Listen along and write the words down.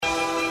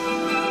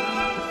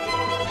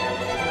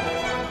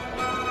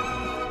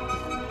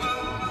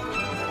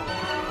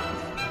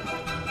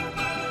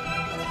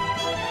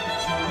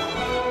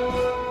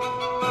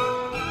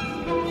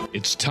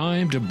It's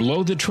time to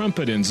blow the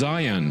trumpet in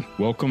Zion.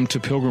 Welcome to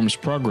Pilgrim's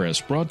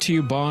Progress, brought to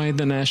you by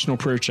the National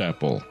Prayer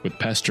Chapel with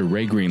Pastor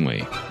Ray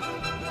Greenlee.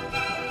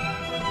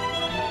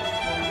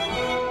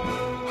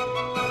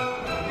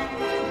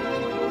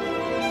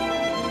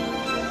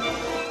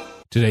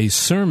 Today's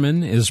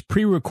sermon is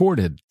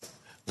pre-recorded.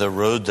 The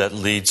road that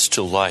leads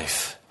to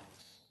life.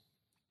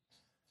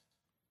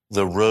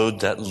 The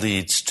road that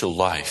leads to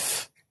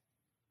life.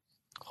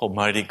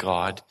 Almighty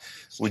God,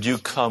 would you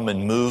come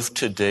and move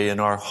today in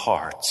our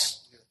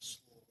hearts?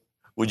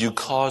 Would you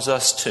cause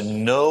us to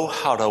know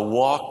how to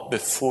walk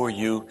before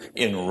you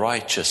in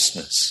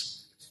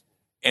righteousness,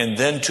 and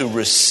then to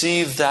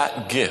receive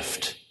that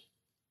gift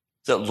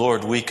that,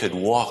 Lord, we could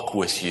walk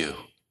with you.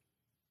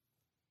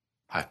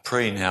 I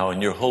pray now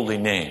in your holy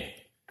name.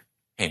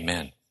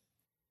 Amen.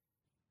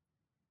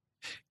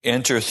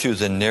 Enter through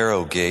the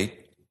narrow gate.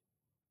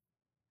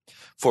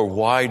 For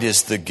wide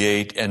is the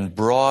gate and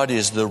broad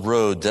is the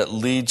road that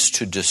leads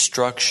to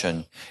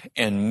destruction,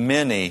 and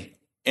many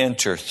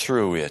enter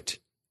through it.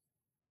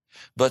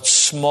 But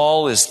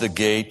small is the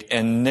gate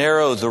and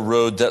narrow the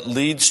road that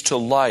leads to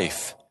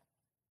life,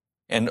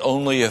 and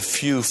only a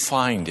few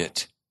find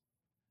it.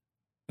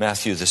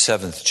 Matthew, the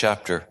 7th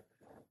chapter,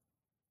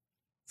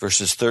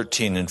 verses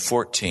 13 and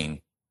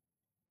 14.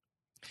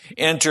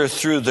 Enter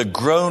through the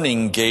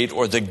groaning gate,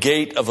 or the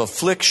gate of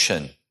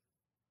affliction.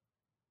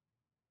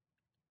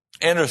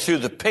 Enter through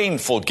the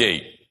painful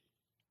gate.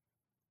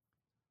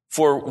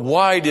 For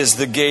wide is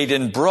the gate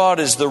and broad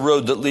is the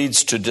road that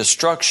leads to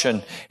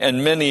destruction,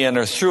 and many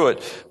enter through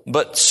it.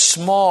 But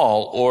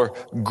small or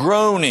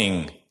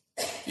groaning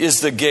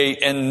is the gate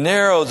and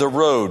narrow the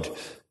road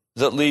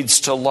that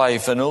leads to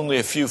life, and only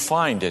a few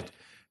find it.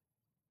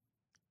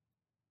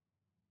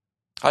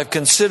 I've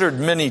considered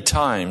many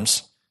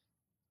times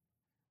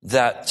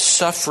that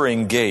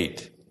suffering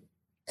gate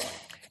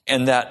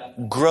and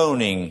that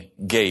groaning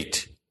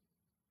gate.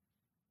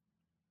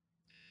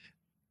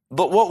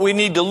 But what we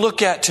need to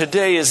look at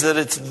today is that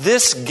it's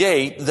this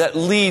gate that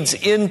leads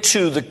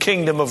into the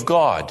kingdom of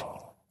God.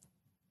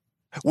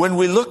 When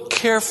we look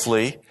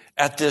carefully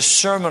at this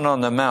Sermon on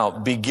the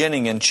Mount,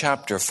 beginning in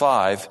chapter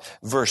 5,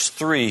 verse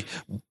 3,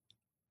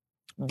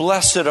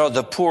 blessed are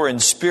the poor in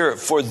spirit,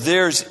 for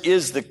theirs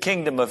is the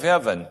kingdom of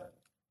heaven.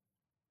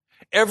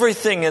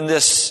 Everything in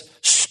this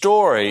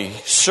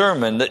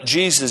sermon that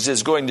Jesus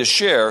is going to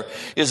share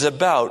is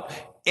about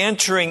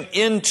entering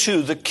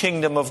into the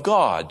kingdom of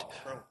God.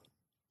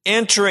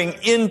 Entering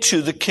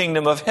into the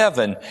kingdom of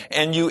heaven,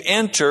 and you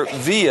enter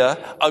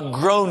via a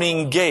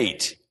groaning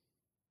gate.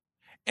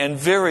 And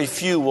very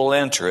few will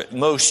enter it.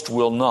 Most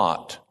will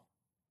not.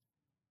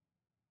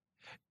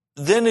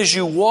 Then as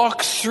you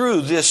walk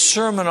through this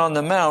Sermon on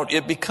the Mount,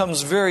 it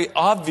becomes very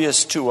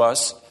obvious to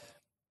us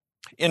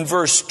in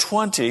verse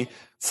 20,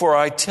 for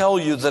I tell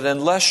you that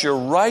unless your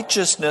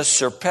righteousness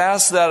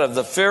surpass that of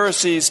the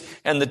Pharisees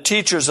and the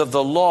teachers of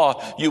the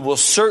law, you will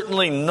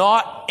certainly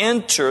not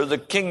enter the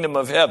kingdom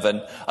of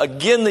heaven.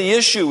 Again, the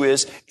issue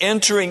is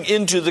entering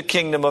into the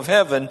kingdom of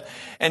heaven.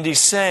 And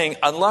he's saying,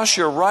 unless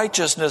your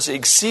righteousness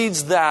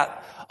exceeds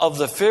that of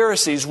the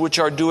Pharisees, which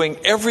are doing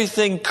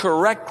everything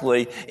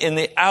correctly in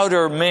the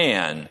outer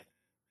man.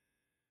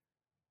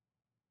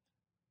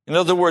 In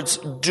other words,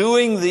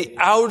 doing the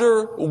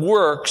outer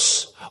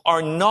works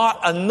are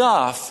not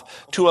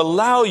enough to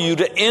allow you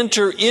to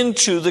enter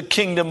into the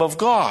kingdom of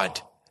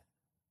God.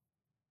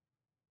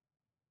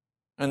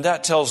 And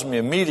that tells me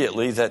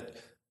immediately that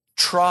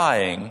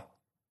trying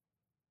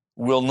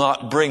will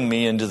not bring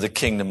me into the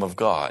kingdom of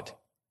God.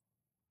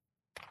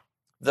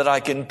 That I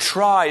can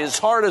try as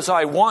hard as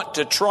I want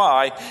to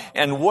try,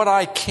 and what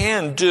I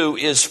can do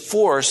is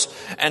force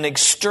an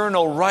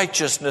external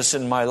righteousness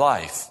in my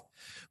life.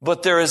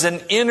 But there is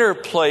an inner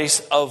place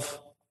of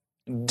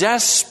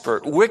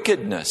desperate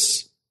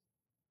wickedness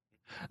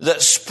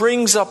that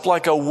springs up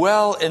like a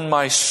well in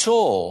my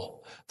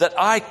soul that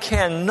I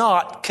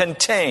cannot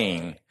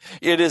contain.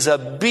 It is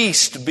a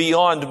beast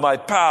beyond my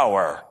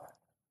power.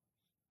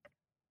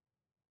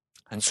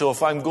 And so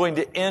if I'm going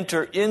to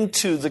enter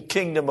into the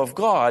kingdom of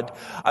God,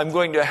 I'm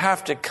going to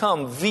have to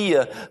come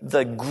via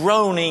the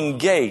groaning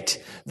gate.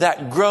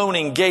 That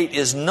groaning gate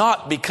is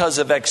not because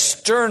of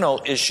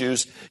external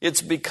issues.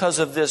 It's because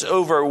of this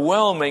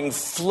overwhelming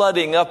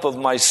flooding up of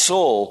my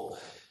soul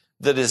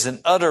that is an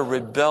utter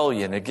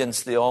rebellion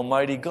against the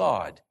Almighty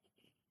God.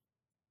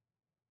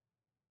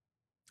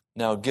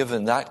 Now,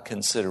 given that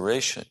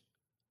consideration,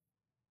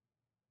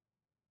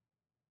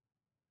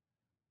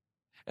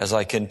 as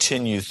I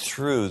continue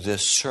through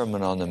this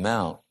Sermon on the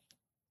Mount,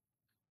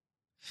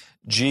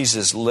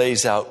 Jesus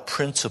lays out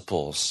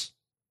principles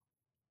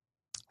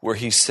where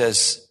he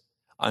says,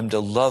 I'm to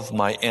love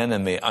my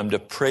enemy. I'm to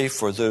pray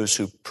for those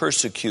who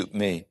persecute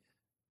me.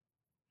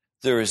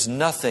 There is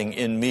nothing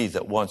in me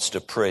that wants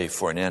to pray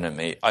for an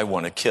enemy. I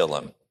want to kill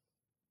him.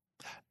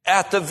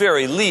 At the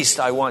very least,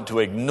 I want to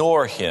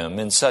ignore him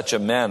in such a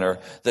manner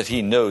that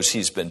he knows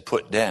he's been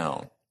put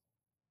down.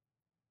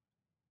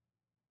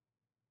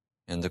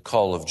 And the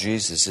call of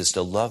Jesus is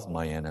to love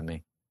my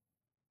enemy.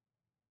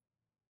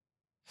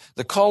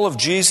 The call of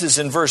Jesus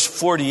in verse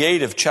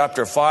 48 of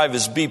chapter 5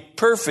 is, "Be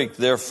perfect,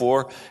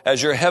 therefore,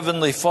 as your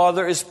heavenly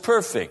Father is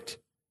perfect."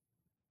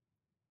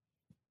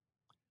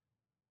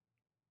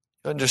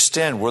 You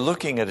understand, we're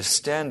looking at a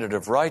standard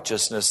of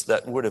righteousness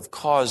that would have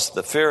caused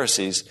the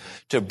Pharisees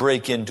to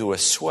break into a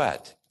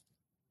sweat.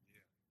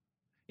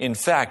 In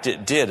fact,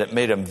 it did. It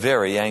made them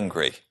very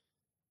angry.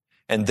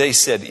 And they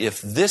said,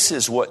 if this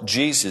is what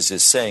Jesus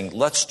is saying,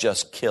 let's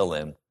just kill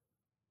him.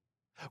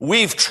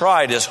 We've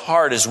tried as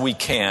hard as we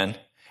can,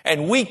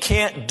 and we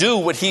can't do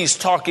what he's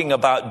talking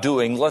about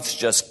doing. Let's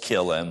just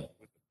kill him.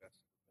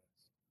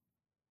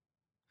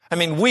 I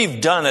mean, we've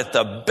done it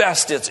the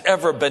best it's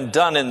ever been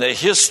done in the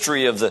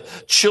history of the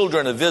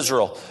children of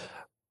Israel.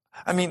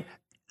 I mean,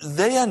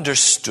 they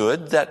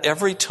understood that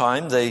every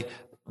time they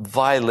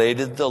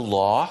violated the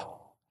law,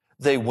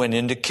 they went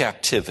into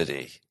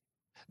captivity.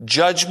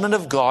 Judgment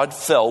of God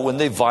fell when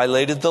they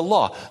violated the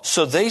law.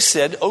 So they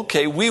said,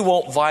 okay, we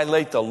won't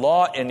violate the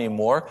law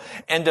anymore.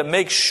 And to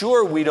make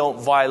sure we don't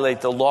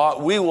violate the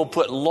law, we will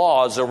put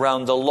laws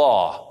around the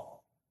law.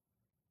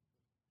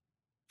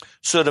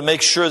 So to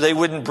make sure they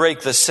wouldn't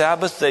break the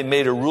Sabbath, they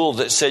made a rule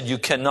that said you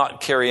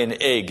cannot carry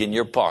an egg in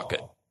your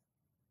pocket.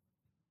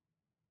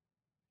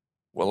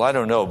 Well, I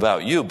don't know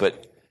about you,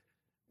 but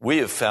we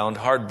have found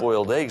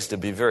hard-boiled eggs to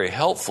be very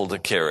helpful to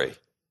carry.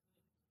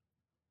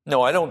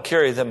 No, I don't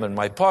carry them in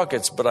my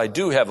pockets, but I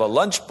do have a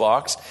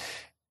lunchbox,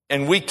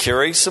 and we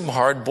carry some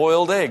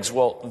hard-boiled eggs.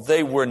 Well,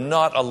 they were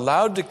not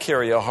allowed to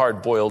carry a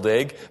hard-boiled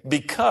egg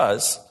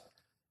because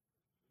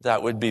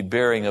that would be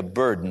bearing a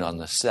burden on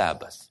the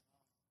Sabbath.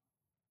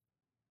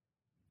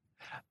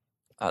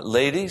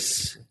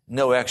 Ladies,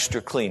 no extra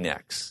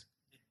Kleenex.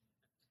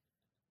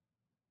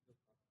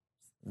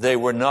 They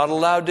were not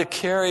allowed to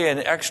carry an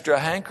extra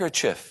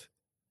handkerchief,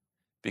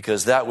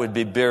 because that would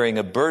be bearing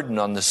a burden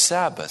on the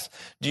Sabbath.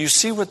 Do you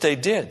see what they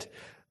did?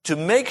 To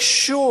make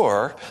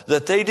sure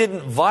that they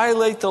didn't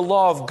violate the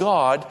law of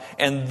God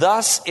and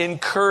thus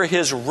incur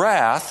his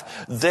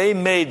wrath, they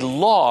made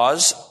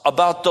laws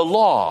about the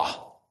law.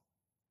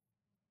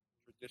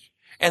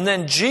 And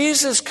then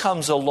Jesus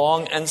comes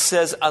along and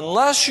says,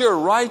 unless your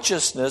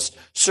righteousness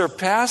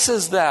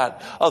surpasses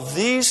that of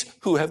these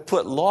who have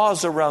put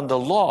laws around the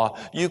law,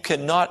 you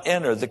cannot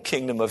enter the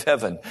kingdom of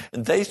heaven.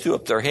 And they threw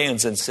up their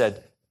hands and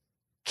said,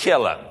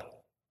 kill him.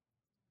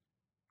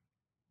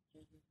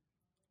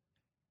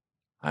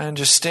 I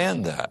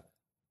understand that.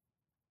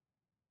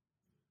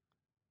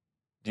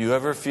 Do you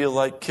ever feel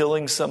like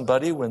killing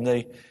somebody when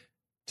they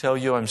tell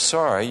you, I'm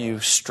sorry, you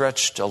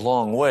stretched a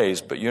long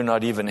ways, but you're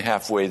not even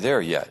halfway there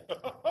yet?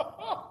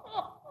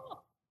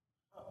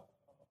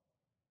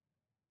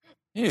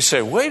 You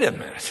say, wait a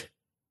minute.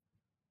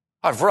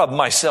 I've rubbed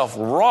myself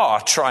raw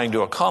trying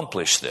to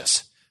accomplish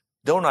this.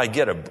 Don't I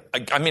get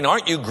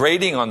aren't you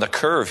grading on the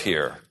curve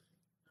here?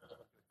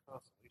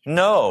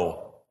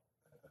 No,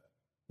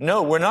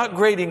 we're not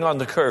grading on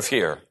the curve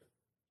here.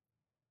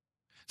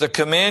 The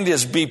command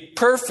is, be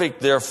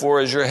perfect, therefore,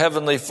 as your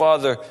heavenly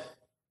Father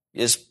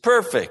is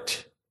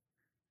perfect.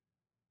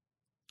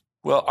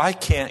 Well, I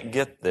can't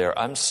get there.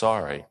 I'm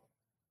sorry.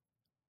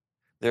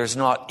 There's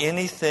not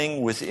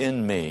anything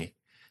within me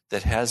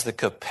that has the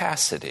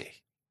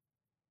capacity.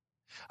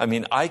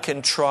 I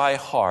can try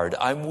hard.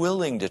 I'm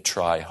willing to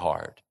try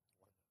hard.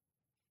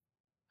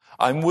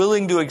 I'm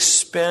willing to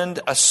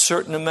expend a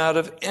certain amount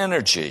of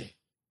energy.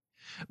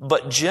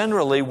 But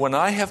generally, when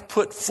I have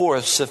put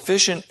forth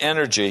sufficient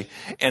energy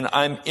and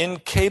I'm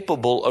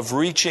incapable of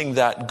reaching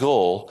that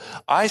goal,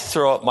 I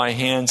throw up my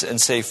hands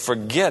and say,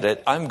 forget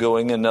it, I'm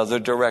going another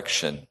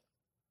direction.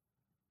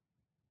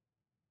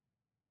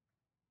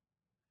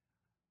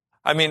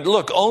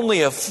 Look,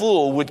 only a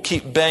fool would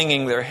keep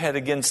banging their head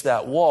against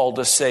that wall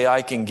to say,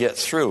 I can get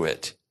through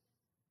it.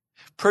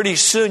 Pretty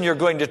soon you're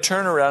going to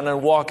turn around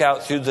and walk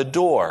out through the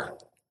door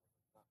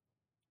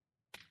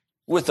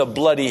with a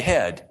bloody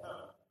head.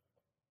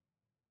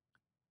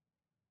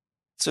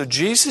 So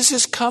Jesus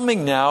is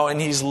coming now, and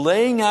he's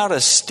laying out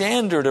a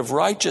standard of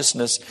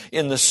righteousness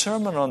in the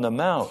Sermon on the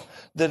Mount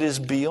that is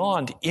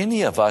beyond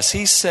any of us.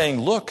 He's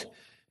saying, look,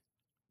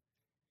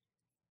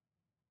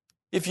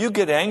 if you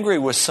get angry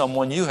with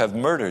someone, you have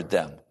murdered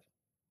them.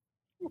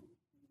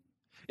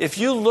 If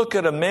you look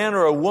at a man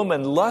or a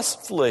woman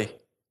lustfully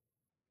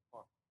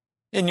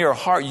in your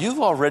heart, you've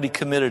already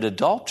committed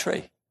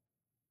adultery.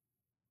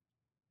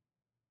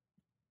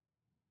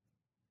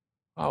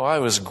 Oh, I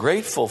was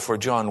grateful for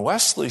John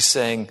Wesley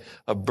saying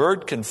a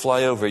bird can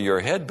fly over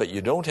your head, but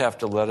you don't have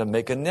to let him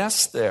make a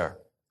nest there.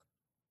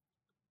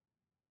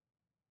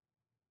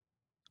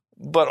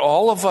 But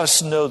all of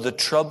us know the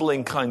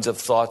troubling kinds of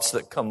thoughts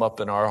that come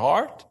up in our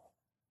heart.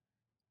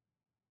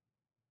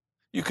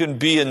 You can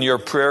be in your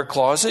prayer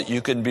closet,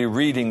 you can be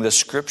reading the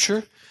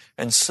scripture,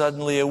 and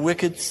suddenly a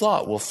wicked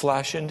thought will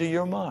flash into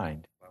your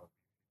mind.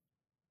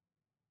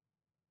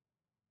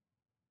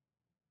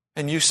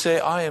 And you say,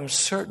 I am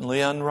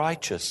certainly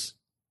unrighteous.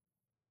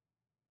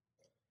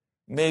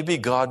 Maybe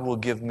God will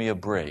give me a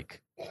break.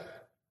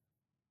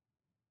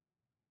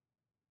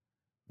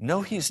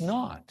 No, He's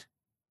not.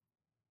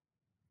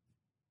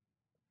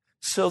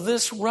 So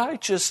this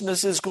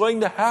righteousness is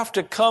going to have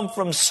to come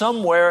from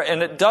somewhere,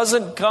 and it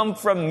doesn't come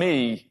from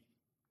me.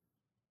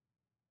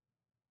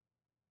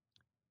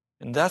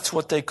 And that's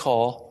what they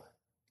call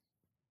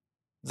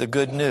the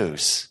good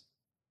news.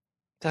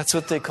 That's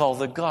what they call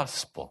the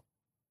gospel.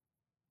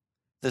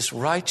 This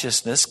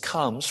righteousness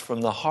comes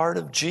from the heart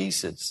of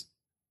Jesus,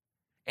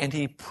 and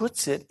He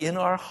puts it in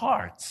our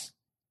hearts.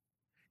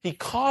 He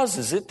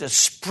causes it to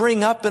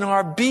spring up in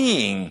our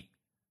being.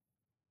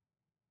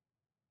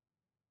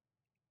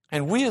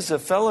 And we as a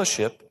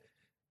fellowship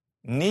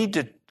need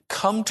to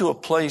come to a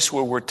place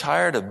where we're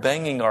tired of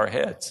banging our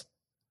heads.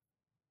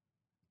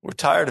 We're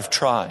tired of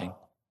trying.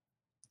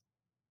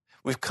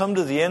 We've come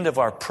to the end of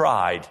our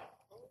pride.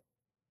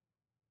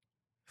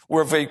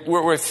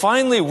 We're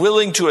finally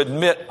willing to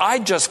admit, I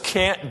just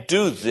can't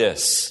do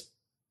this.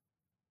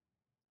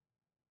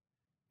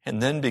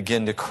 And then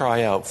begin to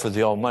cry out for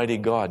the Almighty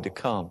God to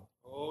come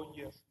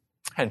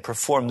and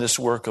perform this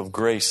work of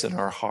grace in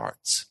our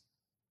hearts.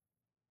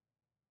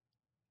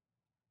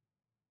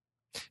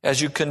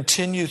 As you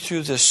continue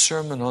through this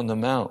Sermon on the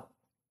Mount,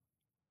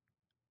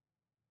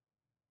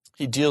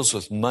 He deals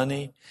with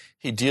money.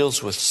 He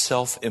deals with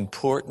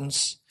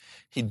self-importance.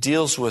 He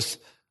deals with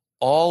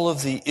all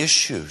of the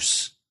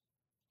issues.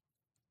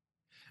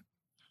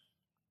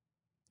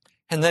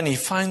 And then He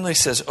finally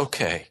says,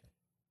 okay,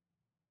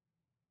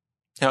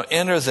 now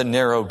enter the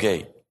narrow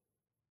gate.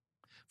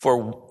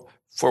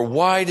 For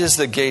wide is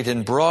the gate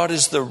and broad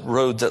is the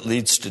road that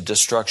leads to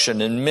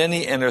destruction, and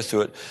many enter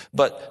through it.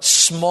 But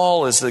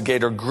small is the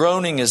gate, or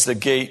groaning is the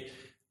gate,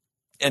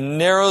 and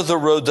narrow the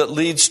road that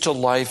leads to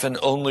life, and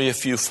only a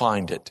few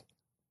find it.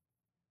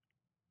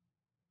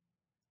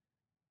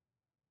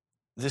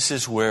 This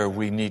is where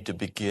we need to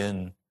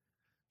begin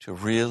to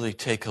really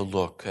take a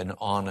look, an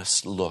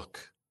honest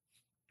look,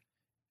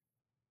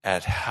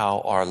 at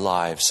how our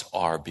lives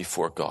are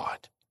before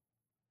God.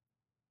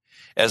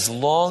 As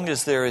long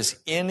as there is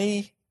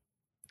any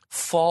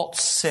false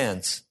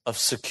sense of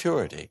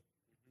security,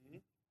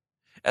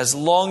 as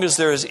long as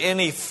there is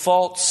any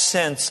false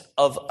sense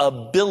of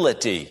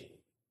ability,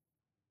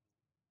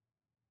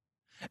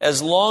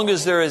 as long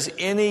as there is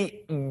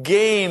any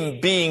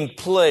game being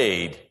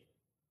played,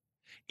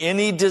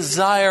 any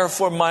desire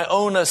for my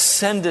own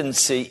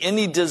ascendancy,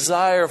 any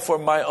desire for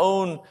my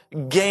own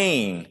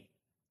gain,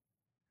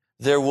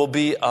 there will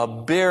be a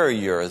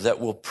barrier that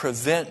will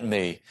prevent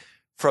me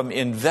from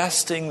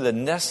investing the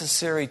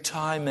necessary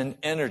time and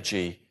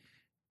energy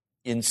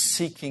in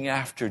seeking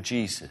after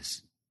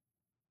Jesus,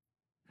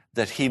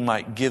 that He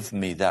might give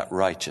me that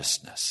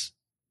righteousness.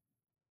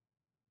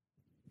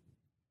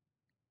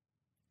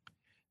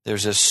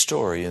 There's a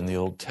story in the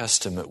Old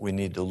Testament we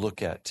need to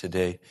look at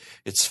today.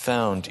 It's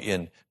found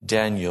in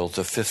Daniel,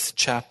 the 5th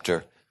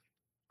chapter.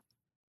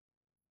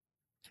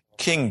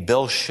 King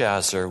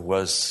Belshazzar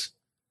was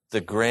the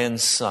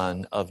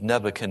grandson of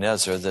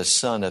Nebuchadnezzar, the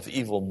son of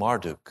evil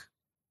Marduk.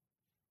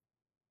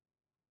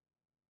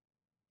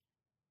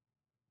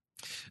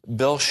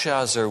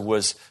 Belshazzar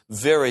was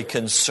very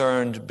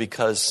concerned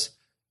because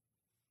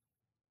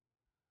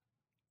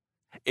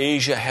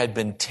Asia had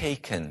been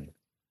taken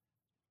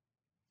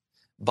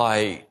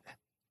by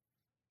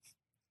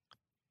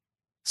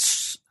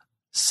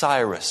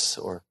Cyrus,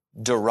 or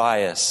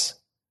Darius,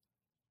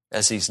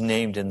 as he's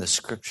named in the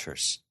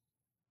scriptures.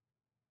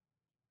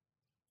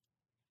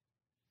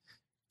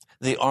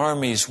 The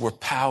armies were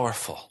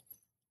powerful.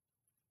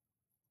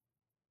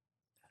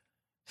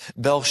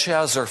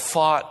 Belshazzar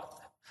fought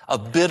a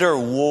bitter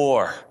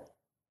war.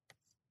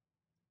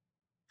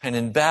 And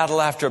in battle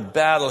after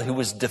battle, he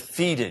was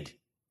defeated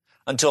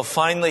until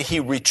finally he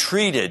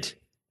retreated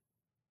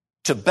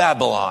to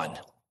Babylon.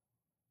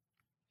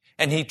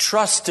 And he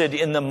trusted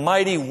in the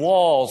mighty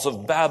walls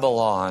of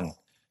Babylon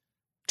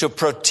to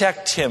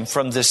protect him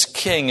from this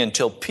king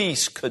until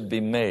peace could be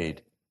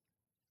made.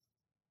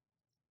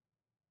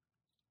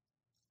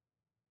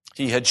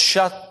 He had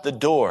shut the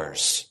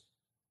doors.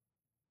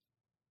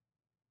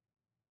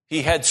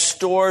 He had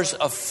stores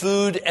of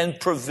food and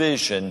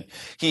provision.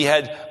 He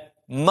had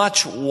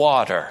much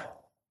water.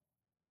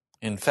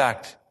 In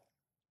fact,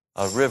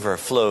 a river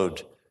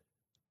flowed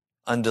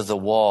under the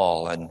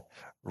wall and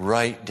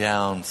right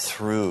down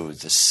through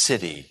the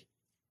city.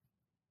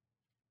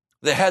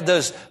 They had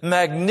those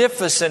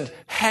magnificent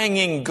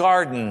hanging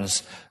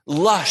gardens,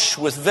 lush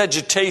with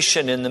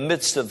vegetation in the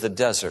midst of the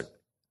desert.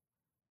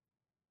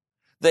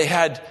 They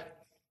had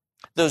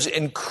those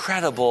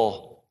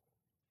incredible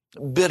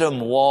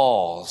Bitumen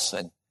walls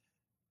and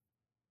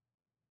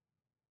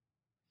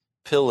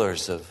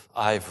pillars of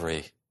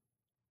ivory,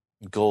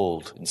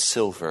 gold, and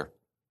silver.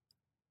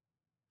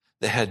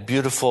 They had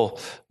beautiful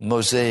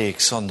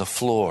mosaics on the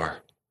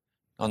floor,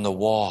 on the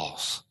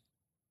walls.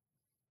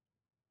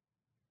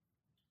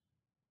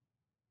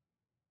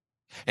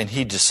 And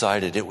he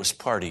decided it was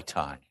party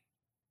time.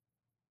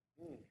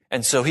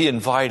 And so he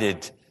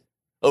invited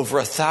over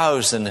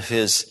 1,000 of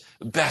his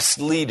best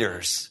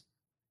leaders,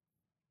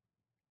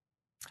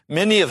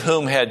 many of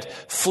whom had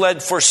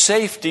fled for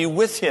safety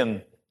with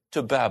him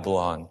to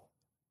Babylon.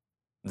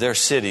 Their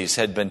cities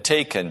had been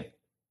taken.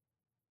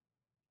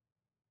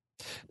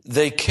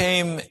 they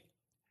came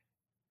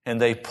and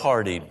they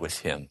partied with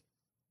him.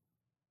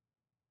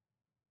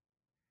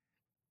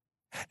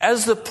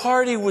 As the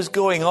party was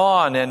going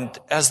on and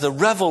as the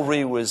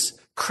revelry was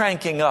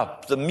cranking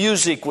up, the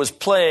music was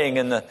playing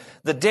and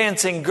the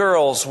dancing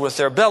girls with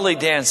their belly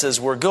dances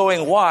were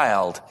going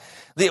wild.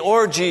 The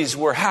orgies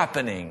were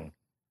happening.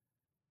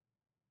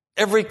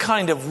 Every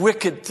kind of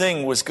wicked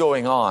thing was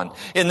going on.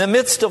 In the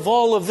midst of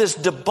all of this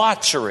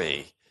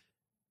debauchery,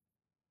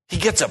 he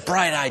gets a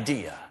bright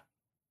idea.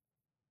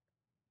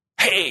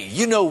 Hey,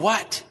 you know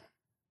what?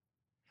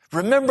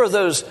 Remember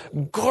those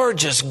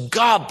gorgeous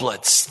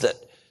goblets that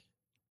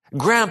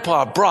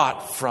Grandpa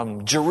brought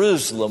from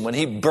Jerusalem when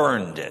he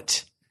burned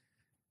it?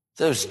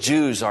 Those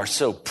Jews are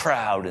so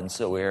proud and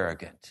so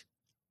arrogant.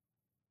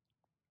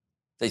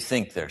 They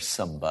think they're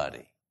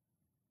somebody.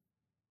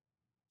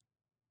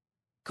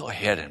 Go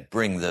ahead and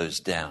bring those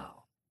down.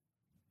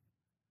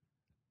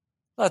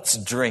 Let's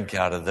drink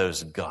out of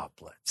those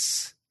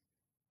goblets.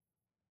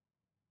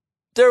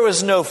 There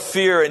was no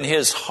fear in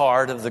his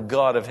heart of the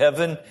God of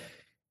heaven.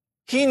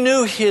 He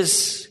knew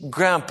his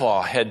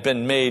grandpa had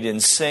been made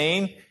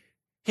insane.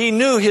 He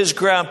knew his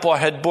grandpa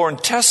had borne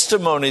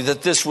testimony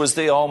that this was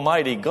the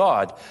Almighty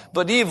God.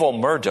 But evil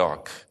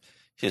Murdoch,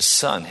 his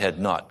son, had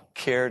not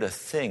cared a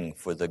thing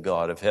for the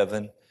God of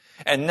heaven.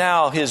 And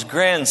now his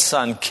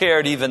grandson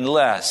cared even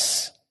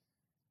less.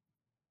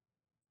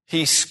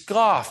 He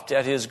scoffed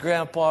at his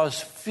grandpa's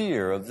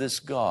fear of this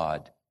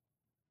God.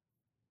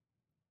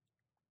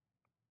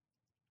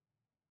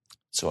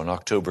 So on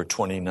October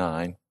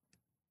 29,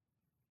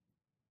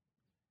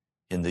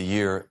 in the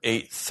year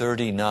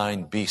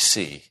 839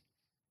 BC,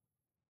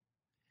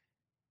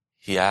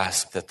 he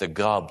asked that the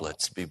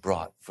goblets be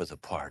brought for the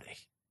party.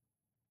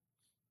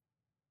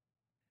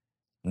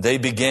 They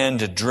began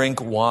to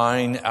drink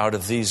wine out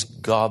of these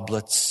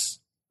goblets,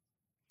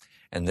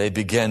 and they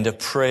began to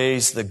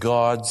praise the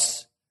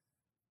gods,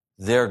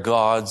 their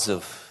gods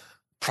of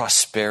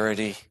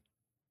prosperity.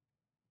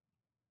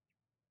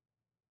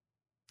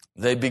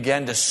 They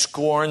began to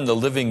scorn the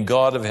living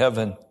God of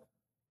heaven.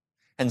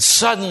 And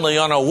suddenly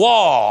on a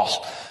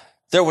wall,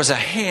 there was a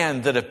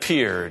hand that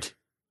appeared.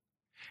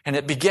 And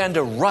it began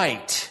to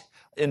write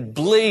in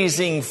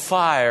blazing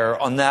fire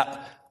on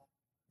that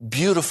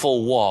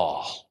beautiful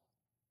wall.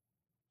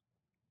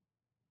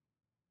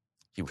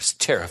 He was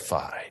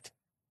terrified.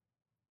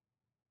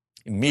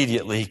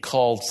 Immediately he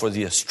called for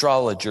the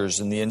astrologers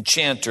and the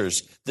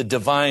enchanters, the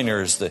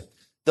diviners,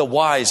 the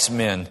wise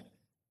men.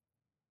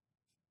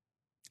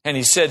 And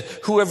he said,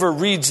 whoever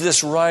reads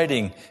this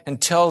writing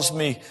and tells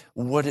me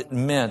what it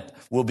meant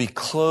will be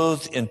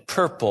clothed in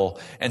purple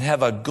and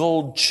have a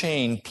gold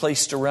chain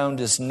placed around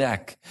his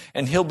neck.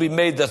 And he'll be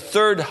made the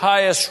third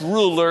highest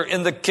ruler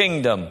in the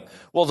kingdom.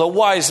 Well, the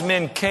wise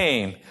men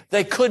came.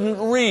 They couldn't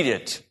read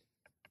it.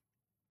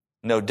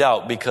 No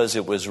doubt because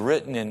it was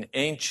written in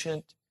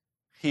ancient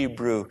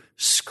Hebrew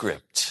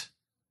script.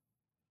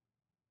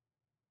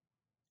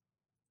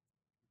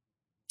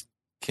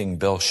 King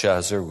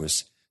Belshazzar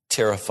was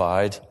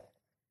terrified.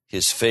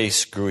 His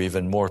face grew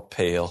even more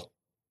pale.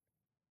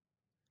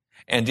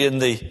 And in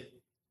the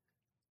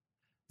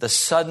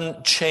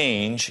sudden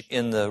change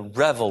in the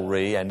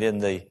revelry and in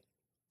the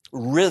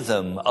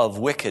rhythm of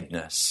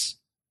wickedness,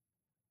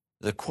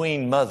 the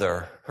Queen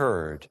Mother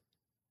heard.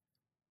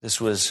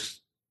 This was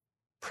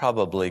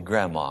probably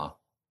Grandma.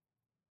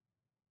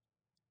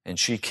 And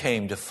she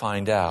came to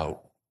find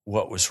out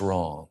what was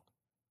wrong.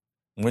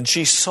 When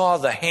she saw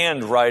the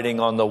handwriting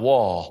on the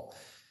wall,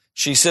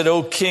 she said,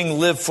 "O King,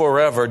 live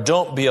forever.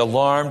 Don't be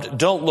alarmed.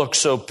 Don't look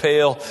so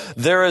pale.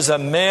 There is a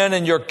man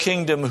in your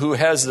kingdom who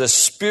has the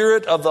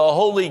spirit of the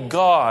holy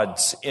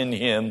gods in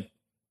him."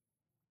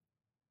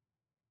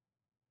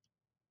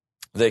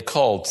 They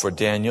called for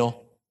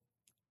Daniel.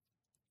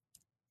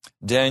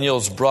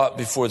 Daniel's brought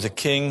before the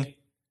king,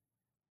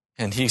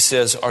 and he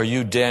says, "Are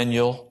you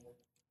Daniel,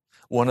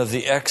 one of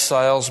the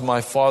exiles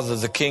my father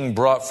the king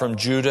brought from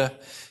Judah?"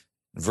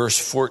 Verse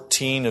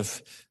 14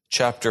 of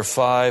chapter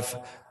 5,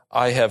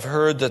 "I have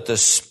heard that the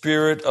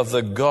spirit of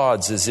the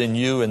gods is in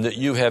you and that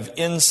you have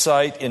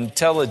insight,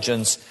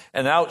 intelligence,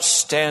 and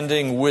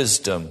outstanding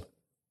wisdom.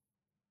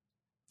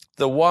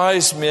 The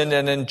wise men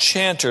and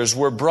enchanters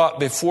were brought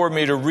before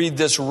me to read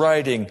this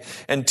writing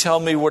and tell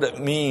me what it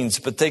means,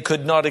 but they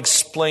could not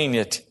explain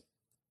it.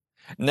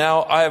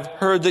 Now I have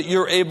heard that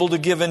you're able to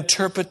give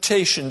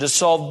interpretation to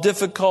solve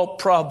difficult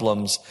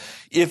problems.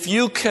 If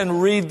you can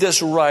read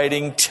this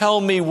writing,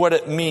 tell me what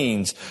it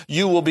means.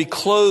 You will be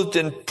clothed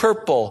in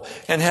purple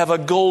and have a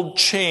gold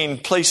chain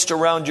placed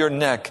around your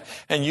neck,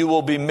 and you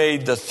will be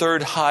made the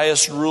third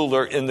highest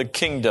ruler in the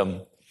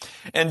kingdom."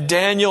 And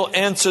Daniel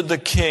answered the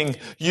king,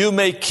 "You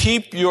may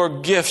keep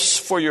your gifts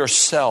for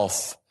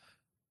yourself."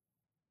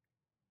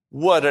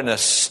 What an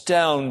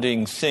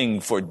astounding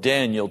thing for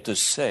Daniel to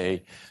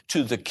say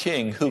to the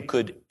king who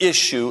could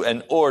issue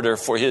an order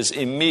for his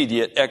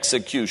immediate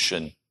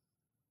execution.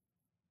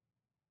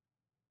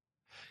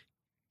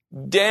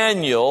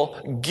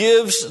 Daniel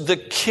gives the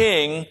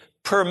king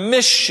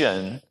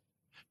permission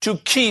to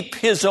keep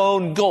his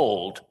own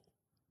gold.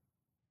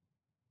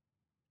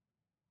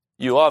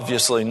 You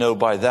obviously know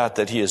by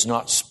that he is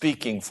not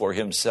speaking for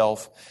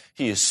himself.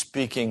 He is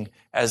speaking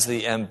as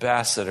the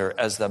ambassador,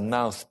 as the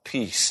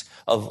mouthpiece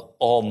of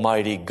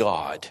Almighty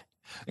God.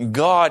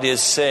 God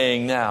is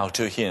saying now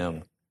to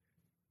him,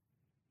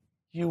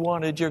 you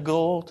wanted your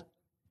gold?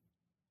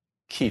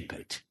 Keep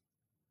it.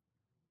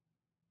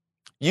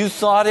 You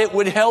thought it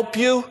would help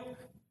you?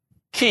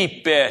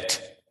 Keep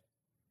it.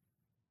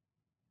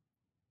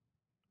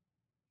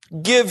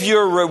 Give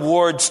your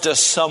rewards to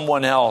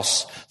someone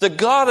else. The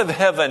God of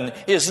heaven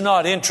is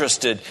not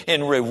interested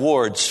in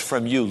rewards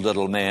from you,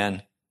 little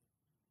man.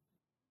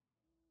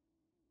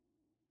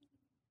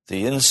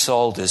 The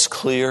insult is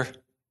clear,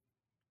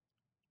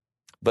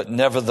 but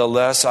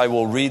nevertheless, I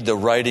will read the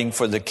writing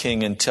for the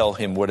king and tell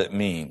him what it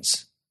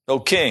means. O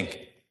king,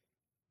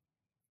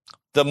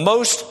 the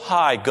Most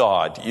High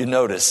God, you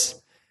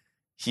notice,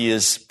 he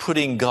is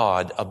putting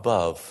God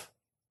above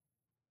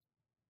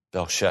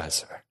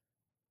Belshazzar.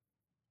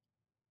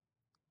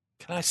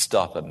 Can I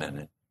stop a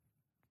minute?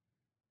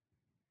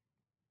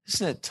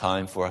 Isn't it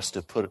time for us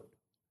to put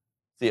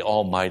the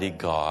Almighty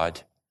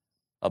God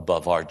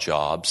above our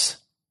jobs?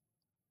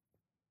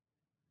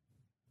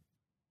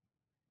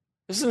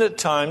 Isn't it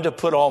time to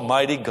put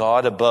Almighty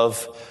God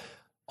above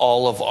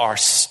all of our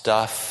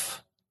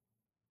stuff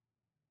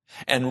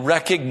and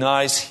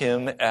recognize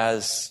him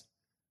as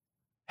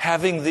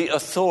having the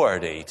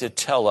authority to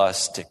tell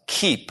us to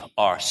keep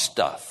our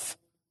stuff?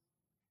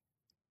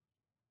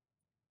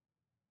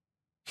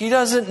 He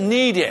doesn't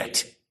need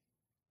it.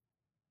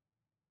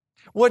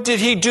 What did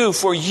he do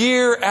for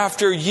year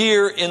after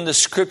year in the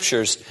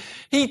scriptures?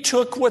 He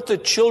took what the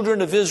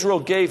children of Israel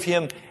gave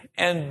him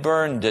and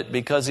burned it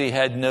because he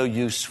had no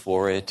use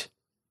for it.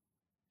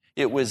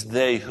 It was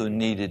they who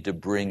needed to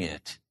bring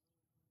it.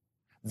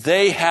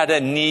 They had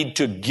a need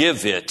to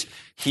give it.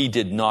 He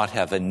did not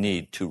have a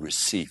need to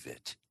receive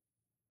it.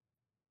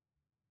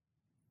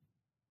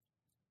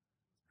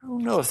 I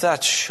don't know if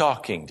that's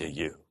shocking to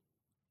you.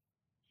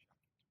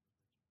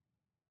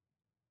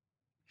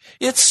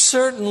 It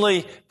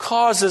certainly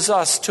causes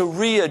us to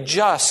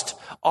readjust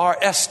our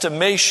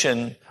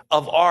estimation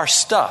of our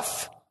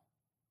stuff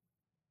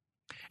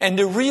and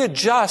to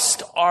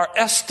readjust our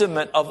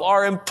estimate of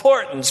our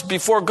importance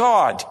before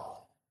God.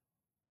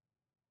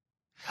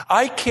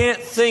 I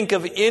can't think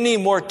of any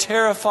more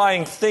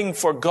terrifying thing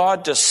for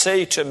God to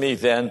say to me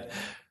than,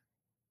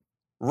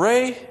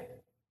 Ray,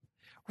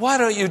 why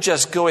don't you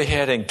just go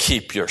ahead and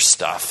keep your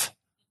stuff?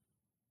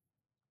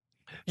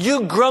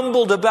 You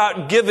grumbled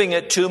about giving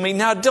it to me.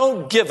 Now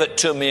don't give it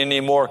to me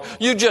anymore.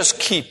 You just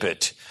keep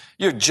it.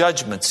 Your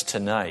judgment's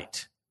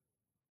tonight.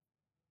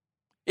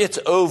 It's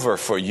over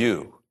for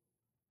you.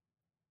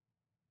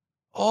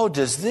 Oh,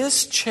 does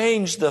this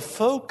change the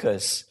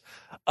focus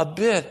a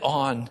bit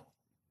on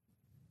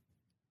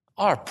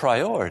our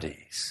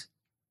priorities?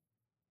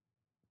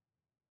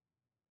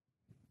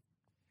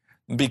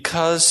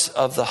 Because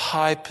of the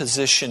high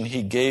position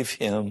he gave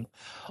him,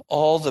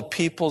 all the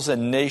peoples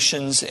and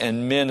nations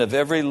and men of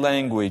every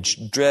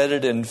language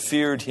dreaded and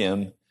feared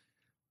him.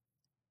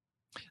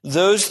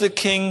 Those the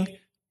king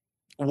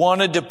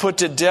wanted to put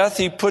to death,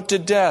 he put to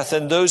death.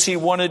 And those he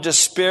wanted to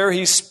spare,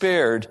 he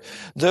spared.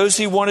 Those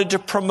he wanted to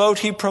promote,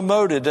 he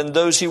promoted. And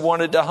those he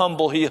wanted to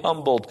humble, he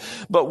humbled.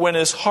 But when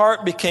his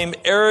heart became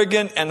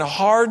arrogant and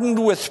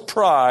hardened with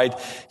pride,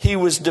 he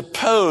was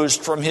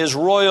deposed from his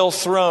royal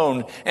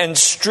throne and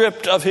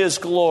stripped of his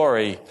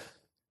glory.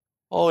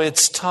 Oh,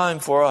 it's time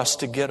for us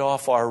to get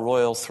off our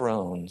royal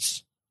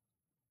thrones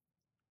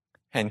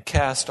and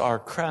cast our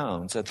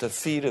crowns at the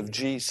feet of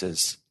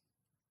Jesus.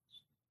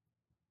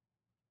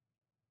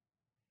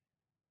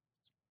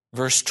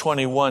 Verse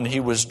 21, he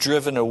was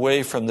driven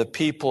away from the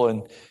people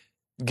and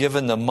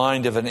given the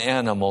mind of an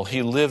animal.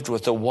 He lived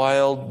with the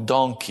wild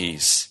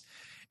donkeys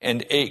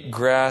and ate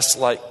grass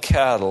like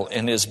cattle,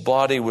 and his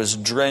body was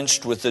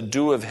drenched with the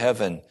dew of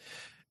heaven.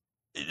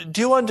 Do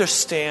you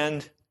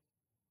understand?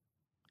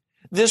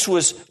 This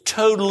was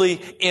totally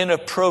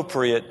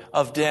inappropriate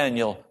of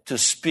Daniel to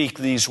speak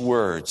these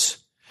words.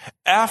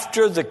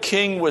 After the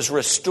king was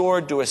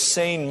restored to a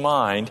sane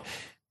mind,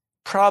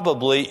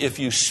 probably if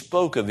you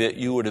spoke of it,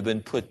 you would have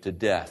been put to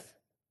death.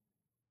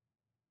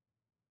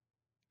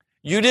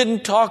 You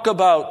didn't talk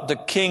about the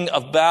king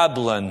of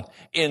Babylon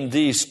in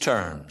these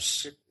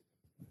terms.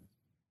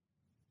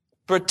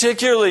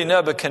 Particularly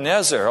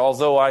Nebuchadnezzar,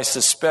 although I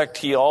suspect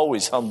he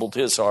always humbled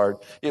his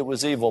heart. It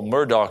was evil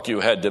Murdoch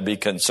you had to be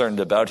concerned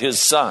about, his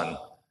son,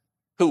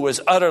 who was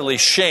utterly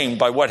shamed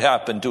by what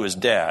happened to his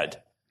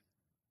dad.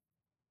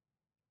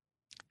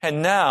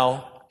 And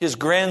now his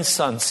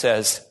grandson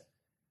says,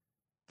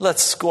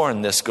 let's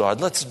scorn this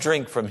God. Let's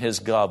drink from his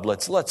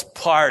goblets. Let's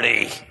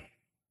party.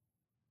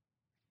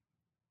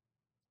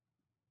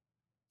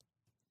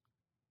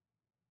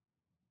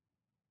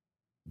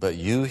 But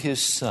you,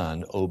 his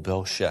son, O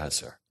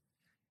Belshazzar,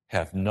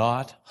 have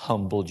not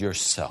humbled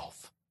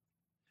yourself,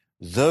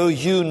 though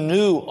you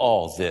knew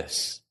all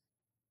this.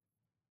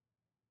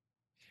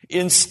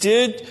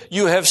 Instead,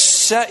 you have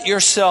set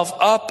yourself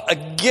up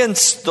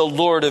against the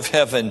Lord of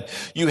heaven.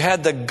 You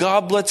had the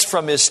goblets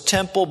from his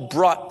temple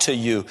brought to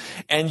you,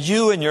 and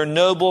you and your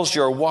nobles,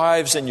 your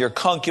wives, and your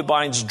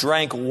concubines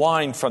drank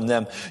wine from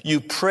them. You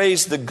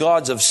praised the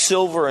gods of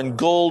silver and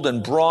gold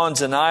and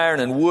bronze and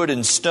iron and wood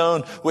and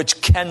stone, which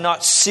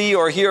cannot see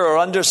or hear or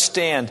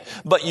understand.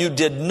 But you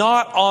did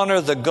not honor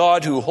the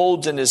God who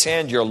holds in his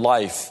hand your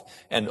life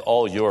and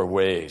all your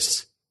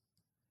ways.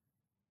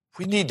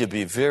 We need to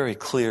be very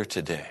clear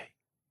today.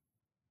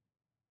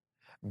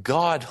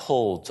 God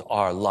holds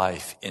our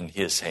life in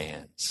his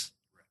hands.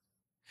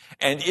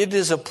 And it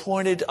is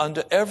appointed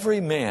unto every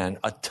man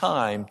a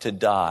time to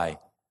die.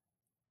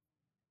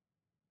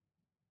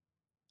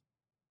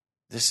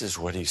 This is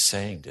what he's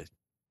saying to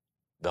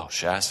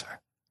Belshazzar.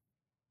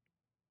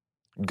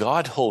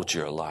 God holds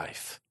your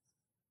life.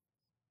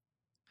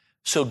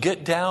 So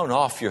get down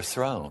off your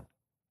throne.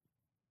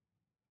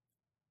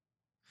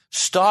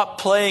 Stop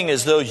playing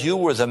as though you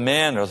were the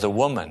man or the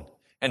woman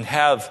and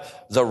have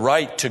the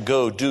right to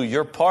go do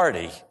your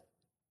party.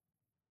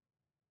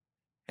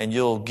 And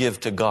you'll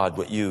give to God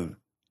what you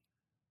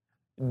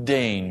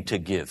deign to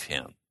give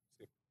him.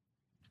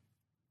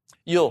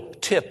 You'll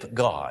tip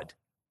God.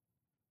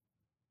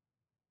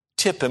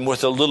 Tip him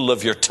with a little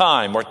of your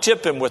time or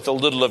tip him with a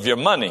little of your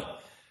money.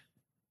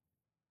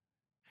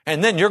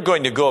 And then you're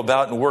going to go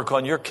about and work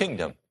on your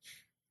kingdom.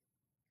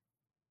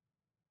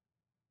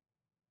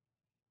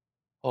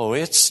 Oh,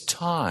 it's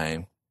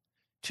time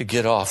to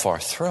get off our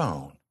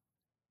throne.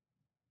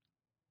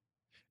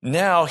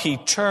 Now he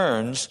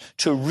turns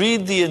to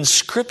read the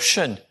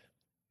inscription.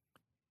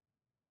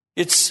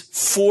 It's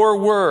 4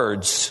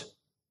 words.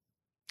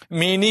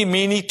 Mene,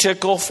 mene,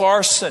 tekel,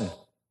 upharsin.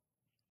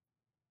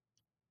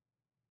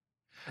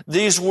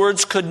 These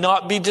words could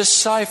not be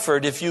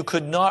deciphered if you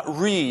could not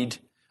read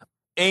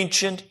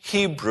ancient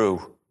Hebrew.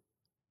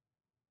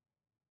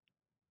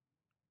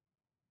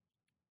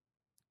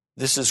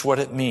 This is what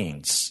it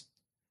means.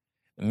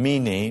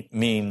 Mene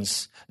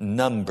means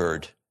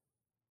numbered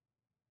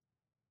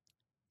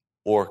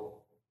or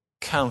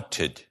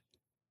counted,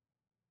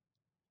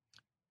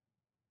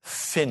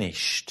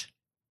 finished.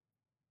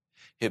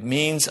 It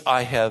means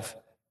I have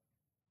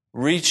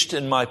reached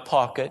in my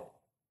pocket,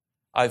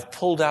 I've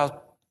pulled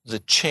out the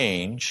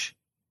change,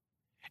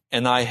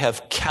 and I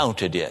have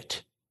counted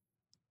it.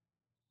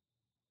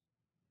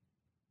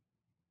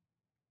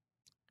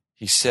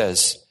 He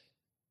says,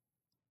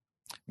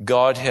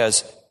 God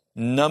has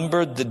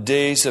numbered the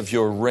days of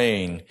your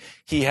reign.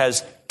 He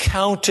has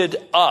counted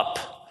up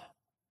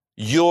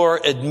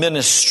your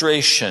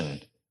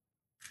administration,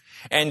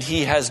 and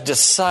he has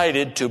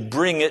decided to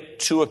bring it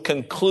to a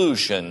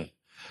conclusion.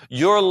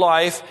 Your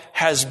life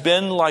has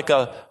been like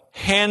a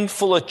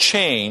handful of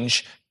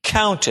change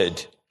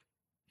counted.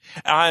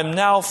 I am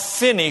now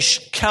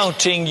finished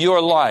counting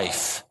your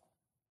life,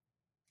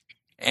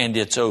 and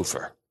it's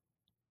over.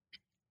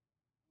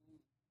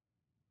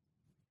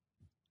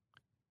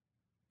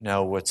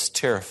 Now, what's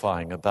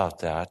terrifying about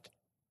that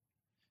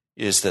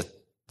is that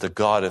the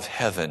God of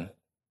heaven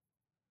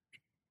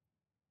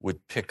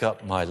would pick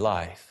up my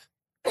life,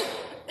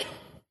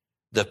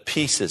 the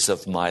pieces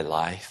of my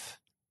life,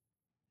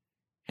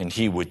 and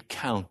he would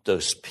count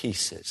those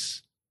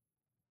pieces.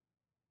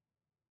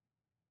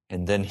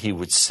 And then he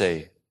would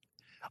say,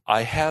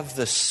 I have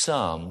the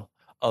sum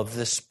of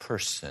this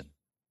person.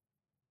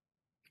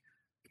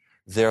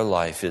 Their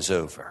life is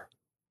over.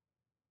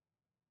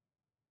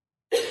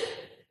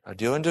 Now,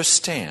 do you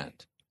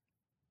understand?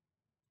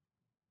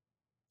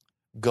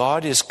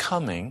 God is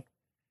coming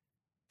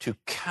to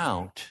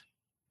count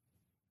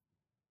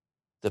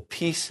the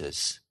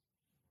pieces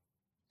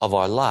of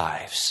our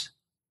lives.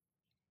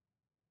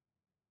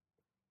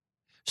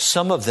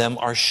 Some of them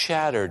are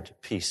shattered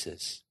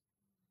pieces.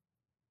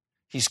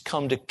 He's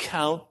come to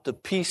count the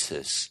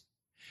pieces.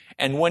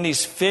 And when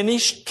he's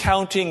finished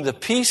counting the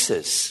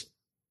pieces,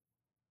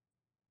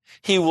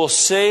 he will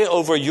say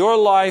over your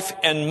life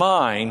and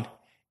mine,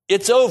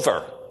 it's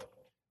over.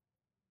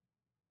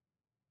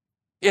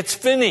 It's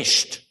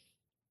finished.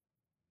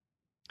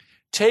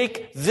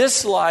 Take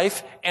this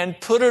life and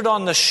put it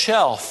on the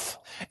shelf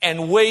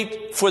and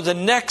wait for the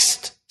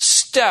next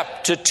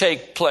step to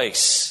take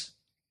place.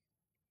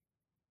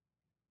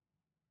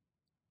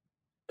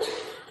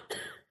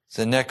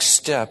 The next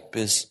step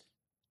is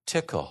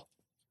tekel.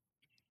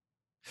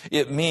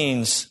 It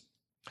means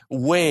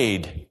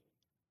weighed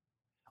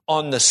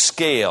on the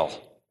scale.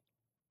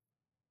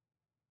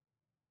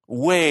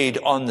 Weighed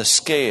on the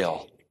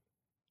scale.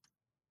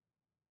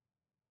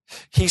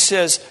 He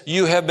says,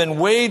 you have been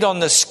weighed on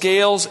the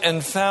scales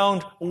and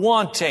found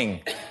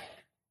wanting.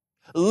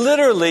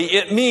 Literally,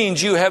 it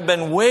means you have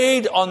been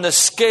weighed on the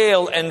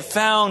scale and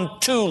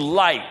found too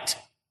light.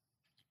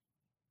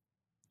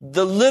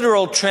 The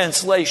literal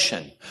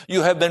translation,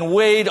 you have been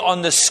weighed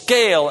on the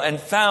scale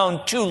and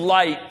found too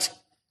light.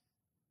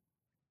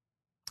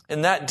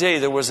 In that day,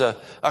 there was a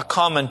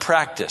common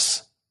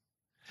practice.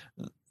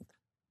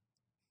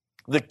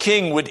 The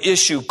king would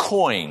issue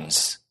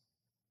coins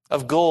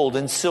of gold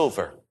and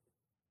silver.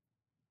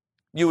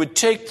 you would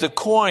take the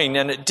coin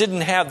and it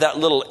didn't have that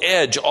little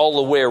edge all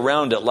the way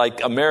around it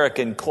like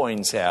American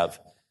coins have.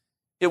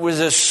 It was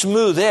a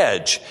smooth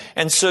edge.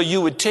 And so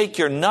you would take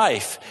your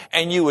knife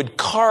and you would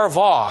carve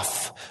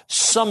off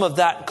some of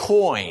that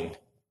coin.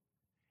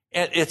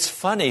 And it's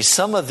funny,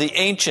 some of the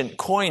ancient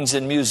coins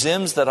in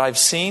museums that I've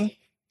seen,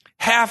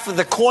 half of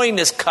the coin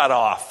is cut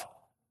off.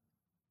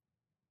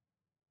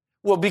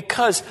 Well,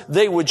 because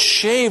they would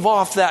shave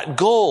off that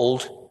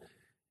gold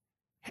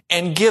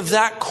and give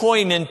that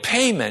coin in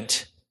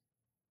payment,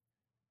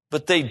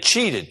 but they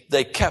cheated.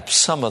 They kept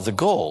some of the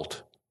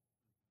gold.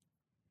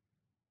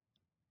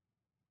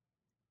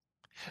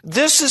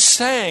 This is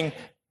saying,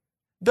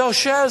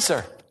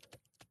 Belshazzar,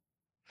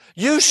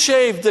 you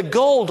shaved the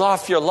gold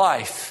off your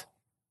life.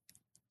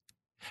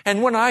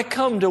 And when I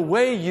come to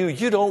weigh you,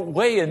 you don't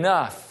weigh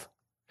enough.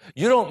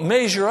 You don't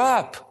measure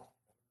up.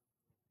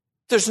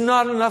 There's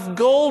not enough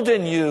gold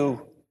in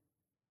you.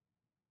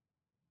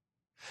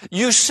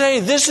 You say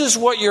this is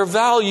what your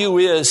value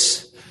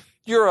is.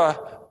 You're a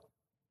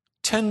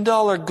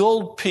 $10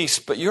 gold piece,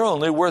 but you're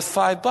only worth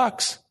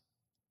 $5.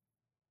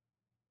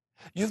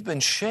 You've been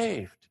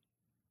shaved.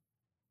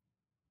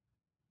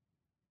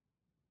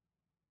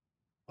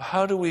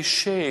 How do we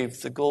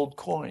shave the gold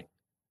coin?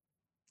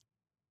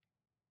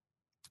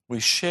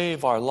 We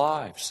shave our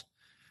lives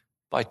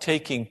by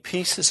taking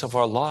pieces of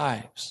our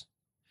lives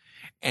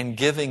and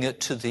giving it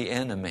to the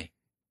enemy,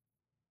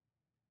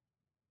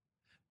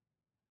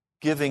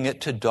 giving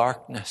it to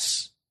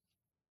darkness.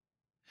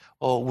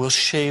 Oh, we'll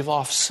shave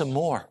off some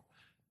more.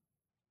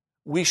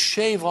 We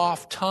shave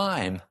off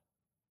time,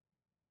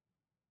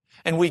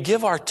 and we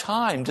give our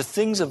time to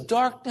things of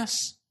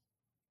darkness.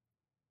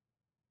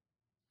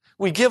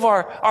 We give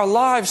our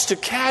lives to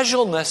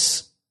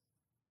casualness.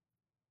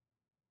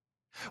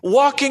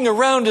 Walking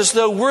around as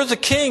though we're the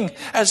king,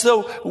 as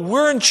though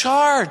we're in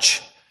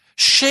charge,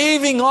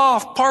 shaving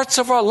off parts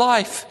of our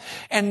life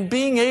and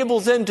being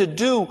able then to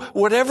do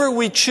whatever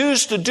we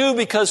choose to do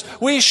because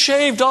we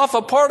shaved off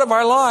a part of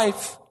our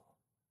life.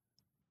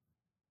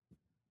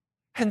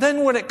 And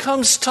then when it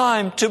comes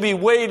time to be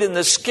weighed in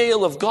the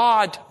scale of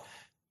God,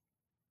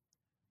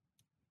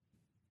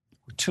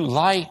 we're too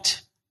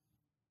light.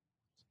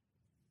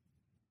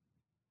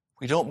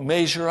 We don't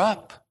measure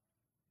up.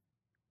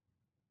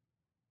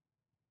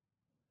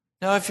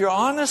 Now, if you're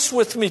honest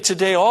with me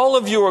today, all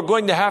of you are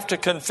going to have to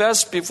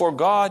confess before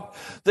God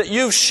that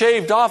you've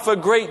shaved off a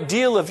great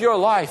deal of your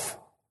life.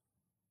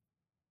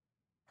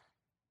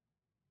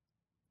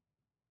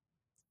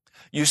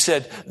 You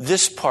said,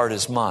 this part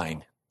is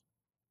mine.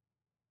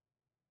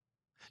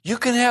 You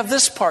can have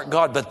this part,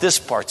 God, but this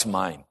part's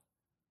mine.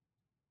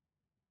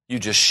 You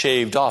just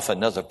shaved off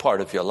another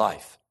part of your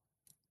life.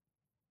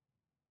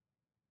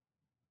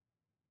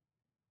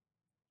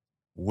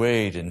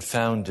 Weighed and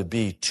found to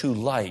be too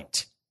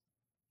light.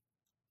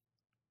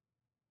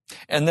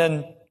 And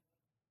then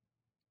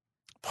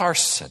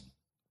parson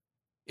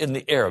in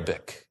the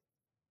Arabic.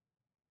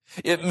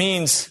 It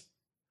means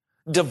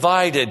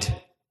divided.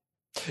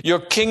 Your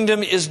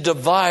kingdom is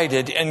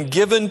divided and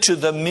given to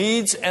the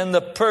Medes and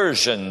the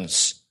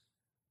Persians.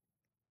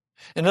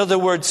 In other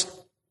words,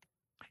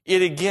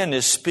 it again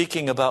is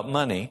speaking about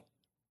money.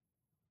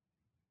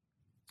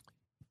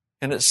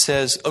 And it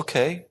says,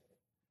 okay,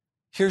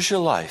 here's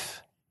your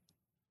life.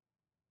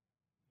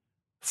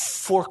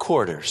 4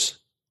 quarters.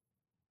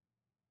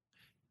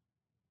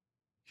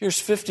 Here's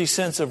 50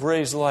 cents of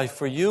Ray's life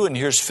for you, and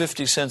here's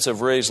 50 cents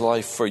of Ray's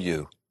life for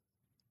you.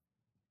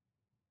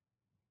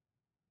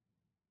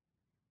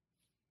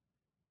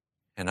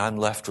 And I'm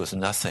left with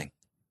nothing.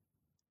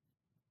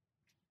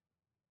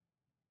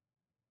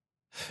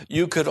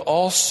 You could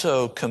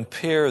also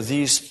compare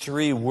these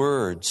 3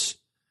 words.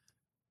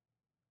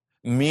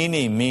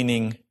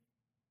 Meaning,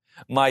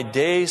 my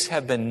days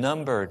have been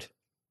numbered.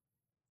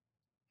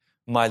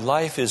 My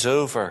life is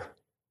over.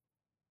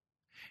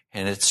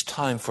 And it's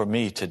time for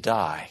me to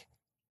die.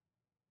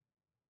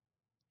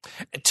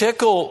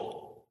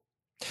 Tickle,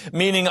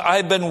 meaning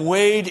I've been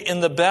weighed in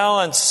the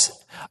balance.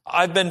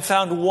 I've been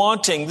found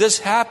wanting. This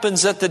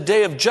happens at the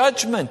day of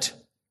judgment.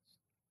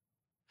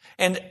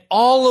 And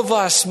all of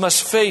us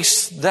must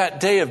face that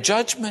day of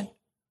judgment.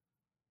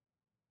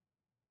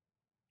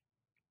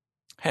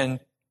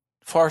 And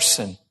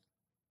Farson,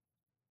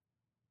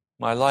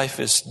 my life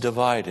is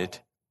divided.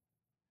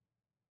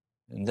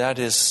 And that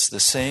is the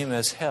same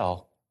as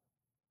hell.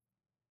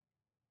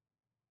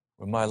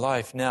 Where my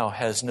life now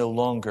has no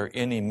longer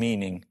any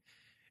meaning.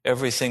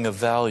 Everything of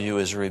value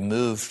is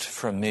removed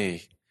from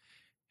me,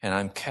 and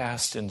I'm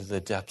cast into the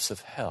depths of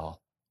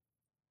hell.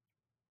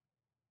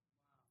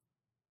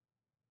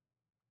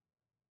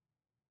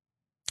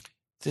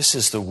 This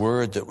is the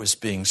word that was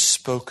being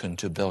spoken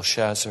to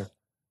Belshazzar.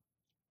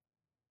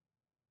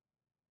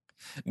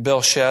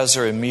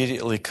 Belshazzar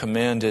immediately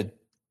commanded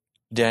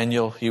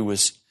Daniel. He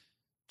was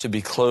to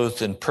be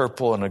clothed in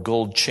purple, and a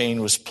gold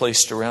chain was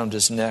placed around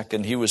his neck,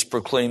 and he was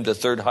proclaimed the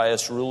 3rd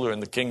highest ruler in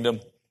the kingdom.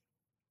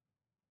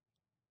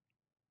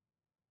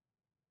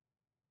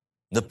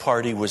 The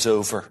party was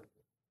over.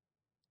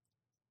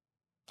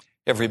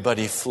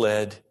 Everybody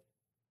fled.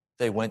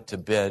 they went to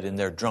bed in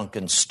their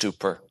drunken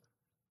stupor.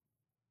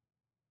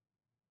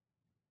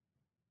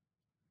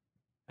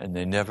 And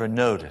they never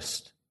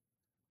noticed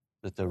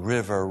that the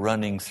river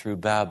running through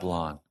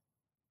Babylon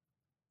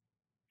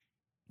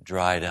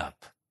dried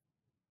up.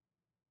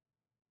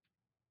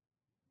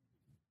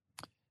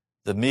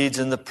 The Medes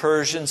and the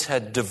Persians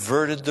had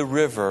diverted the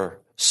river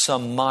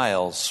some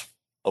miles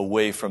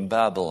away from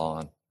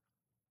Babylon.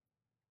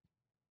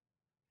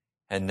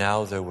 And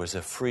now there was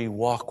a free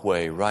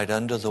walkway right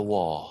under the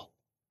wall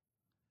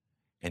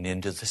and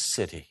into the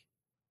city.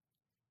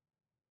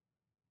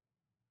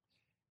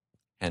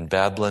 And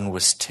Babylon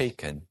was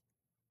taken,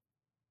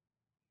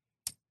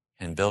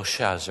 and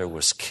Belshazzar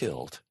was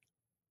killed.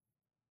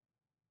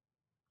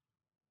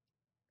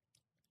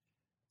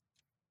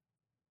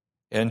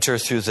 Enter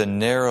through the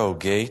narrow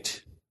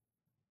gate,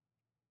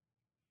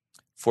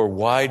 for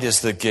wide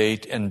is the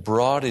gate and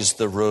broad is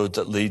the road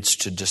that leads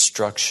to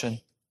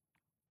destruction,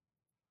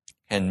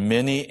 and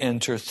many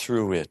enter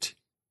through it.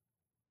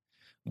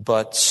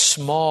 But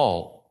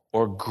small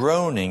or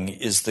groaning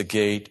is the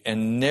gate,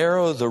 and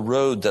narrow the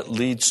road that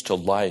leads to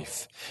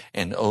life,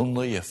 and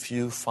only a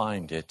few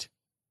find it.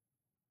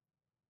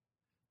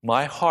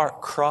 My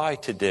heart cry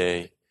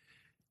today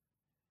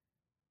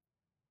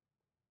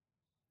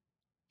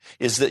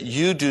is that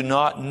you do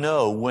not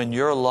know when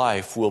your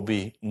life will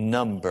be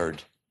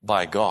numbered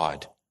by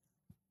God.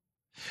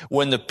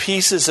 When the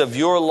pieces of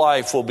your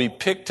life will be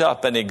picked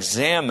up and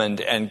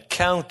examined and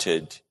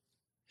counted,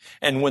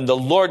 and when the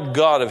Lord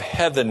God of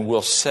heaven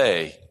will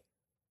say,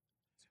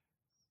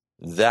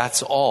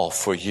 "That's all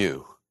for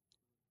you."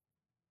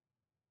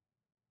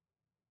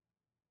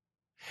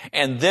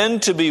 And then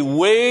to be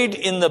weighed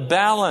in the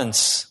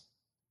balance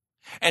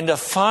and to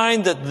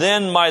find that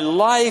then my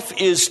life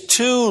is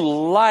too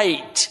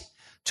light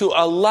to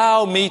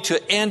allow me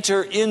to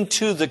enter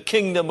into the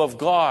kingdom of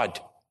God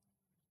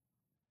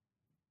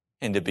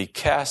and to be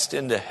cast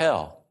into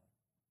hell.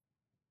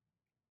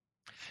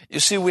 You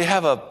see, we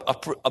have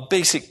a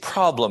basic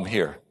problem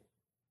here.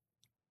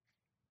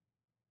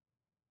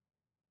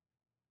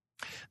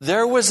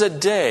 There was a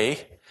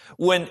day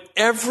when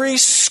every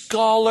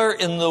scholar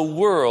in the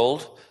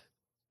world,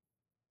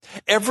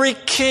 every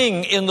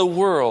king in the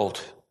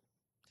world,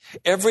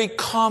 every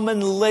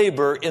common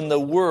labor in the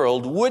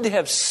world would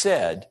have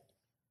said,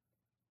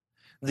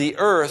 the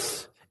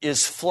earth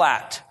is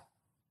flat.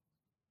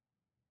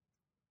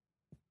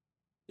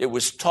 It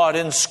was taught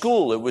in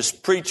school. It was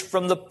preached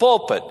from the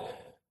pulpit.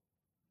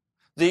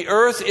 The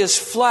earth is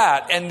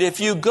flat, and if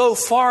you go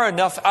far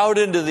enough out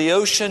into the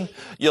ocean,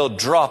 you'll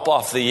drop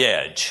off the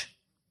edge.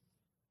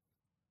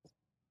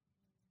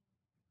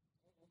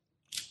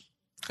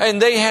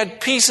 And they had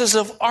pieces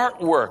of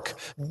artwork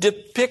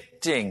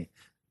depicting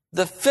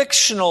the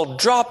fictional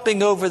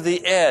dropping over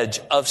the edge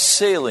of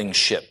sailing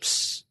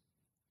ships.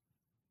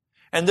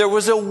 And there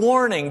was a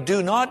warning,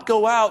 do not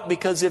go out,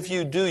 because if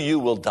you do, you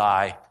will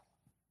die.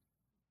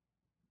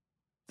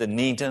 The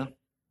Nina,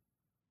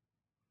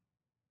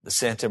 the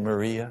Santa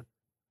Maria,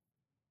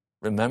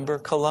 remember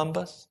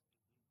Columbus?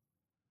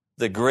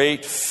 The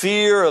great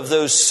fear of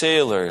those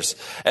sailors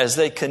as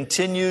they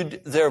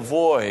continued their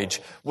voyage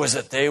was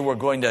that they were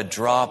going to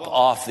drop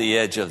off the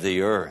edge of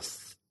the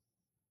earth.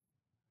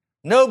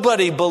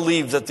 Nobody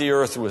believed that the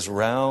earth was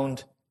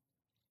round.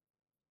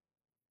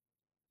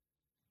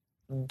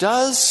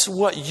 Does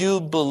what you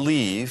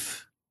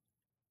believe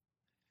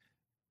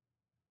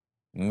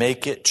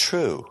make it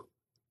true?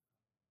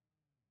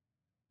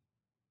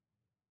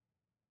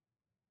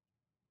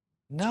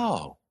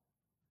 No.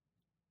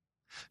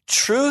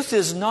 Truth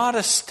is not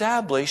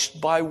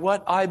established by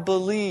what I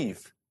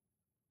believe.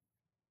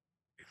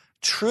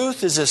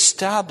 Truth is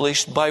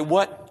established by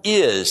what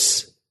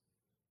is.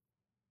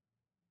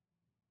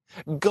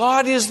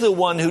 God is the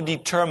one who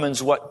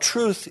determines what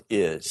truth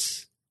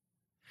is.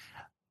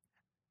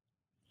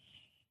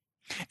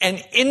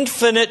 And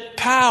infinite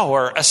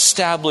power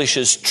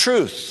establishes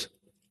truth.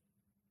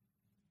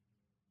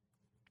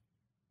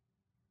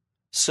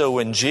 So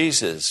when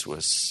Jesus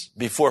was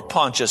before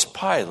Pontius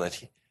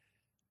Pilate,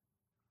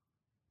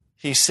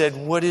 he said,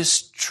 "What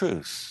is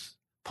truth?"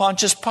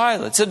 Pontius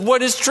Pilate said,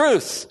 "What is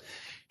truth?"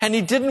 And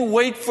he didn't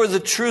wait for the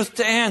truth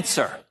to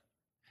answer.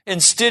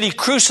 Instead, he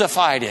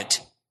crucified it.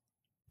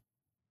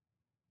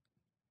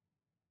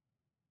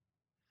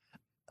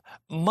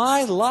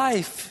 My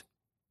life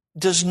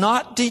does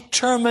not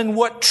determine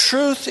what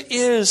truth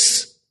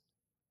is.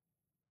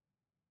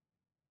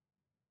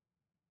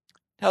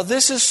 Now,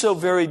 this is so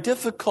very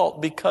difficult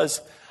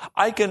because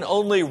I can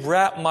only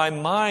wrap my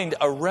mind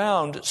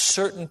around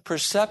certain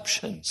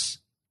perceptions.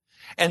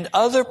 And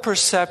other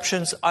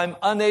perceptions I'm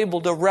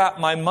unable to wrap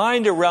my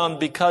mind around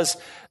because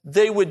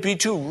they would be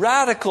too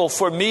radical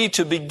for me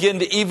to begin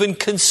to even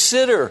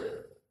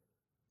consider.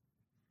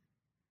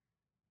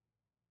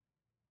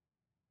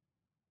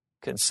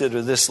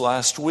 Consider this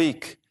last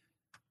week.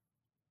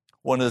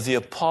 One of the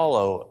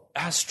Apollo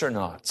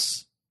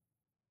astronauts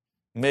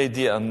made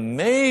the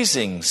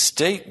amazing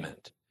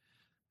statement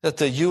that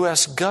the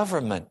U.S.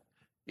 government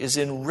is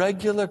in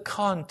regular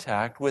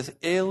contact with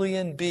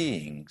alien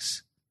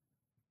beings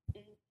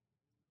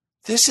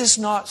This is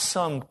not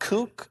some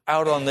kook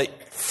out on the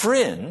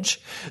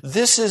fringe.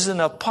 This is an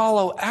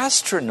Apollo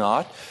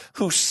astronaut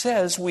who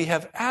says we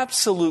have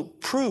absolute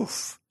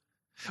proof.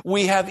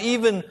 We have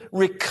even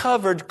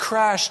recovered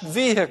crashed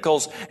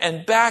vehicles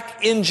and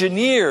back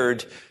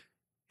engineered.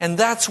 And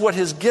that's what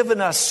has given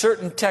us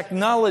certain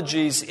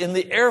technologies in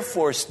the Air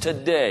Force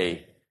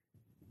today.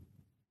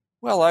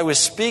 Well, I was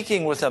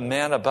speaking with a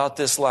man about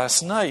this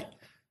last night,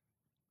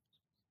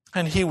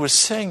 and he was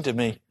saying to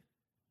me,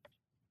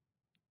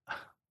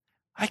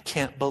 I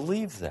can't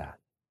believe that.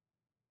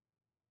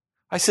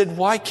 I said,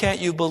 why can't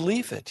you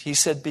believe it? He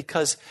said,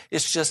 because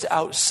it's just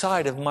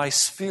outside of my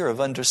sphere of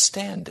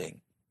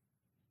understanding.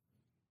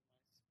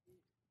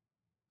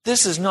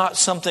 This is not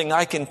something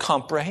I can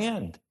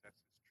comprehend.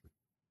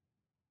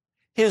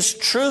 His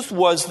truth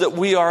was that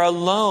we are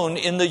alone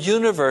in the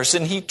universe.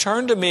 And he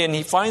turned to me and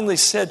he finally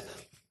said,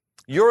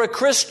 you're a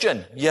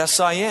Christian. Yes,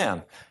 I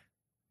am.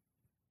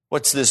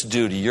 What's this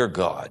do to your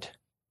God?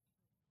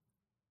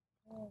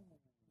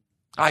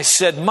 I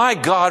said, my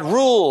God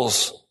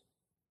rules.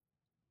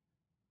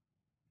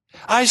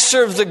 I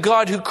serve the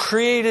God who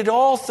created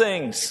all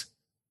things.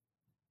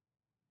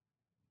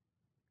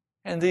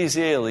 And these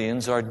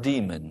aliens are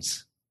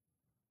demons,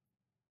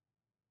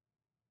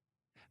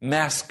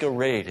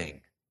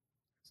 masquerading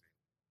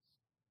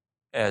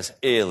as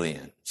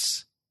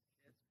aliens.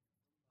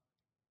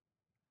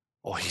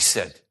 Oh, he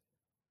said,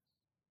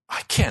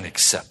 I can't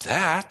accept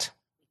that.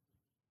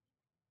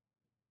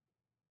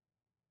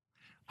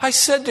 I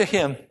said to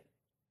him,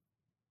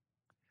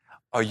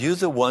 are you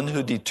the one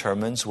who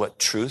determines what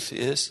truth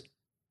is?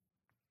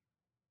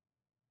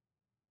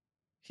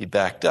 He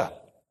backed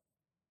up.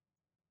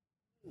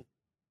 He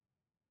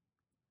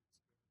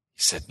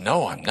said,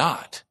 no, I'm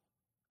not.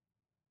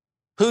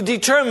 Who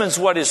determines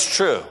what is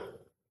true?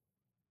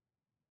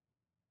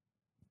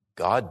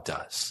 God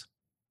does.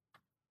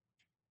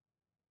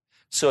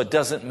 So it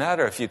doesn't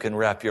matter if you can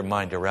wrap your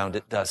mind around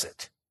it, does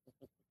it?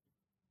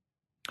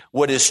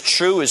 What is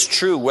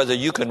true, whether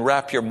you can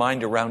wrap your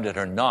mind around it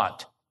or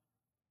not.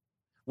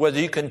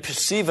 Whether you can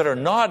perceive it or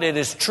not, it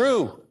is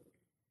true.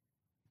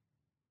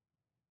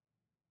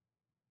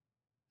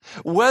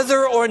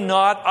 Whether or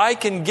not I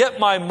can get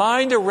my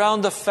mind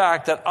around the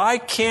fact that I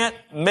can't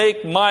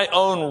make my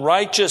own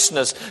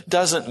righteousness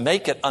doesn't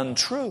make it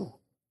untrue.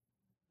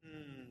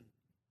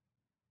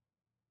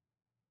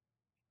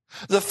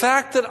 The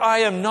fact that I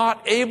am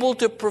not able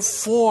to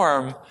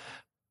perform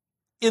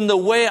in the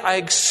way I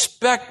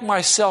expect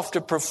myself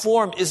to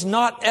perform is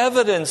not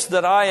evidence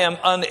that I am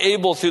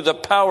unable through the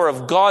power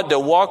of God to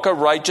walk a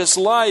righteous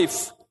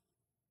life.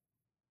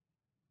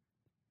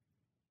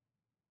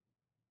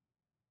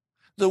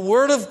 The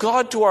word of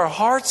God to our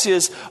hearts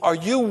is, are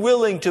you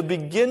willing to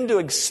begin to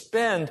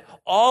expend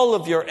all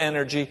of your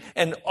energy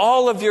and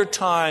all of your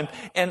time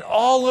and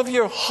all of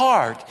your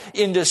heart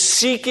into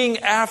seeking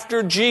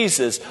after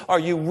Jesus? Are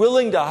you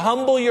willing to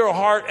humble your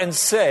heart and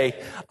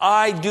say,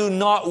 I do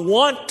not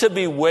want to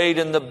be weighed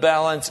in the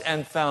balance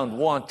and found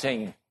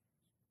wanting?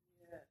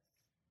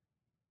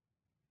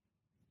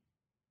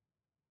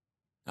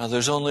 Now,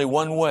 there's only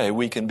one way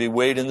we can be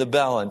weighed in the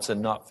balance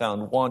and not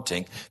found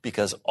wanting,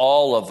 because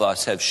all of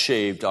us have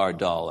shaved our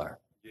dollar.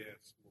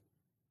 Yes.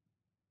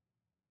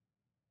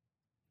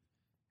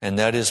 And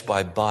that is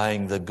by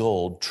buying the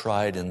gold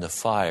tried in the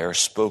fire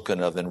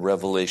spoken of in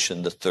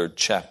Revelation, the 3rd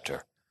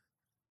chapter.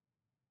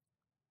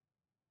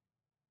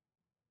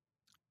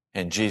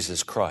 And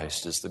Jesus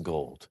Christ is the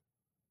gold.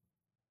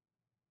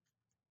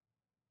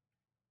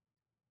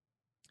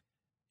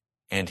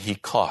 And He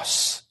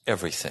costs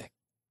everything.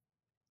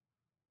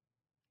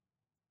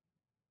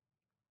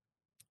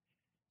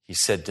 He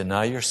said,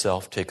 deny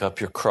yourself, take up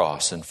your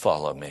cross, and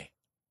follow me.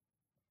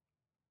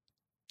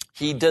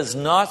 He does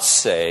not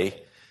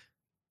say,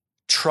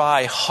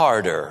 try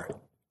harder,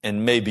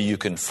 and maybe you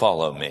can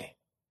follow me.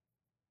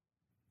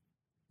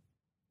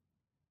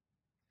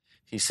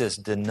 He says,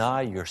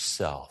 deny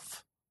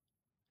yourself,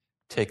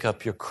 take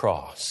up your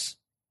cross,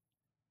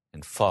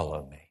 and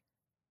follow me.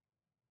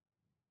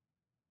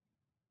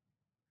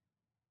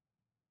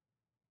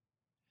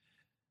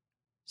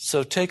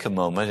 So take a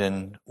moment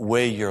and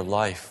weigh your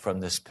life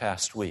from this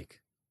past week.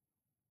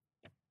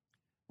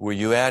 Were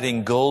you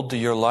adding gold to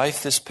your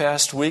life this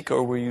past week,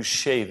 or were you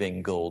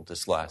shaving gold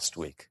this last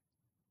week?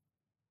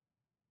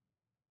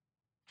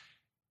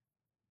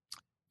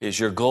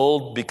 Is your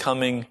gold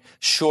becoming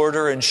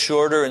shorter and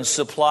shorter in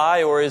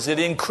supply, or is it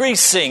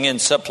increasing in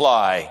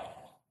supply?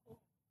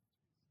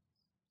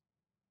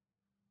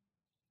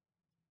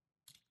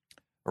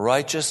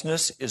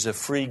 Righteousness is a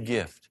free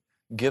gift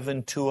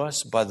given to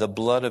us by the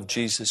blood of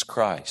Jesus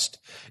Christ.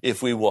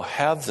 If we will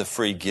have the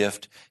free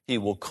gift, He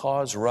will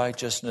cause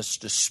righteousness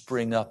to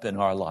spring up in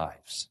our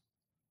lives.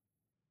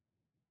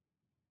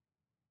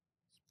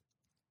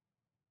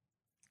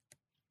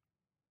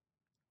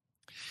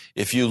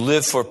 If you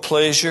live for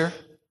pleasure,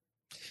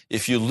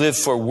 if you live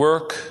for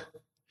work,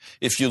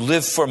 if you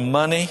live for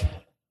money,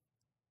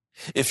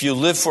 if you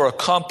live for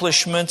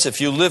accomplishments,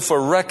 if you live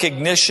for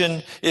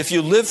recognition, if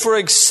you live for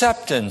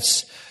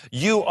acceptance,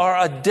 you are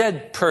a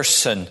dead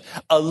person,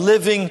 a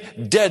living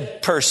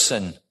dead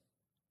person.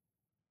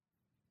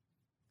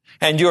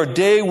 And your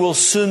day will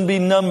soon be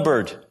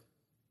numbered,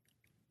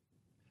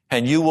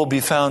 and you will be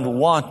found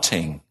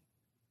wanting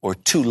or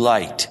too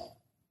light.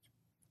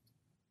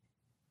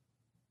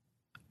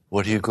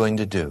 What are you going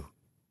to do?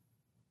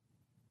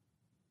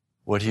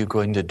 What are you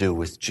going to do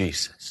with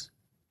Jesus?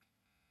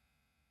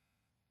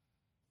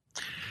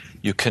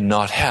 You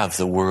cannot have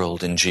the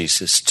world and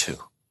Jesus too.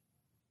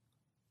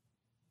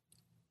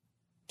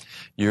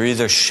 You're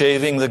either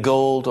shaving the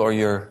gold or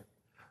you're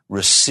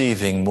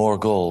receiving more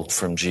gold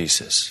from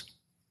Jesus.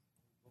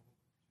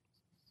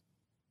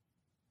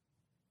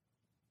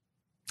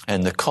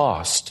 And the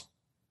cost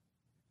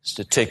is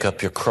to take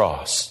up your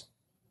cross,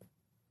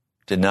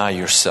 deny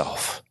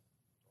yourself,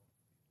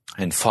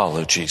 and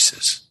follow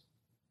Jesus.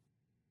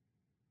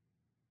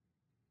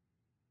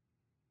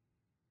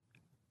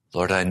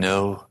 Lord, I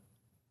know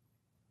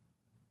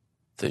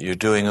that you're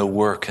doing a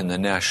work in the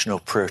National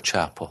Prayer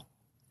Chapel.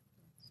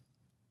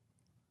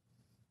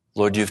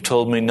 Lord, you've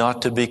told me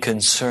not to be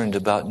concerned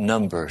about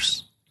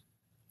numbers.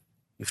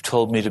 You've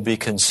told me to be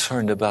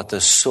concerned about the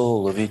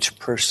soul of each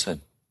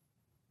person.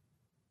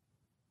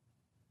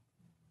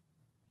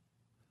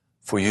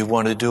 For you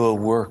want to do a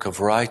work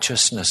of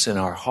righteousness in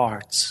our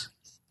hearts.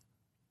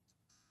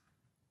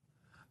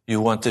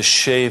 You want the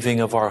shaving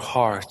of our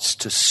hearts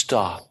to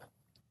stop.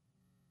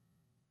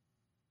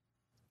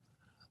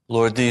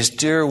 Lord, these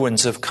dear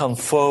ones have come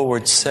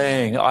forward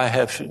saying, I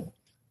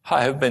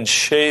have been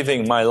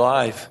shaving my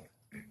life.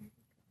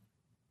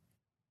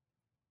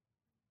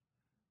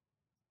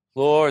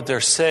 Lord,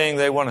 they're saying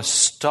they want to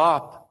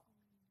stop.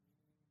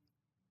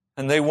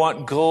 And they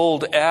want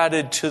gold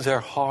added to their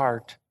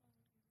heart.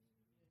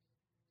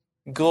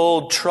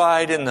 Gold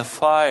tried in the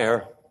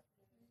fire.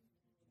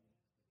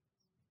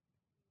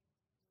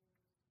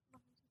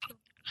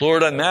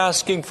 Lord, I'm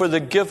asking for the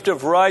gift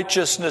of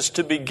righteousness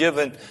to be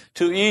given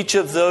to each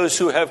of those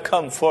who have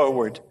come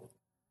forward.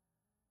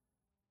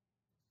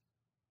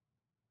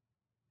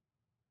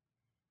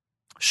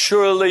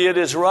 Surely it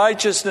is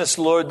righteousness,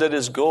 Lord, that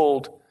is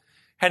gold,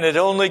 and it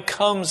only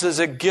comes as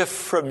a gift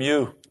from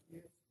you.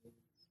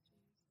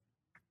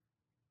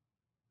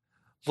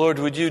 Lord,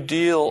 would you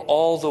deal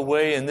all the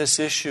way in this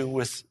issue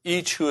with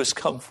each who has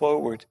come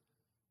forward?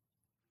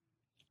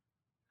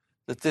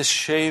 That this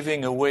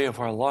shaving away of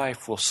our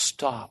life will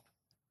stop.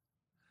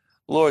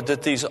 Lord,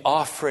 that these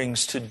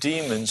offerings to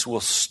demons will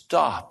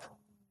stop.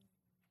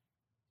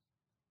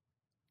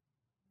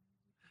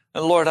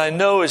 And Lord, I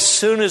know as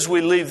soon as we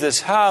leave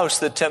this house,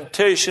 the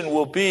temptation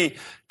will be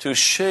to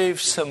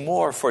shave some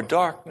more for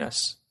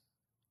darkness.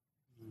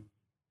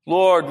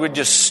 Lord, would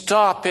you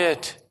stop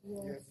it?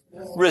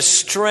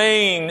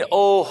 Restrain,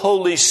 O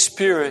Holy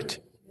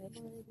Spirit.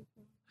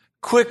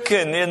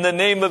 Quicken in the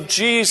name of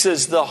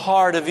Jesus the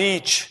heart of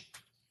each.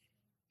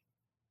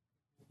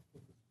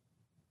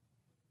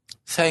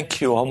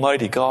 Thank you,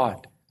 Almighty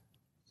God.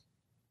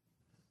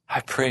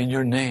 I pray in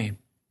your name.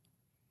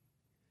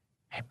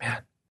 Amen.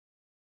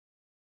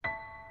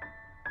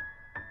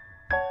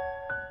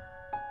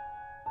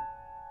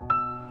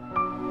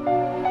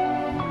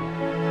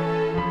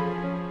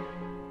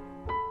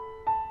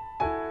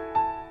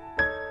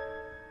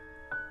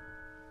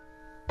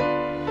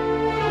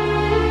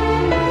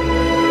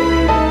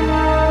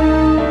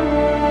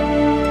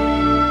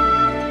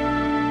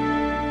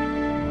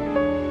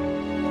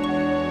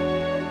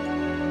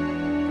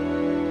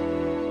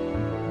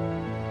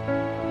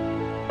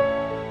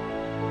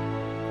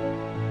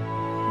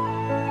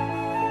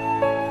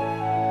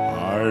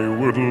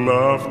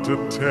 Love to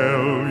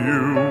tell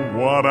you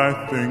what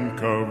I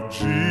think of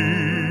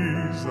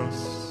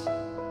Jesus,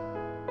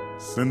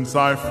 since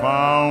I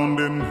found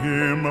in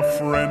him a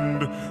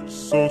friend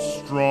so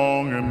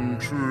strong and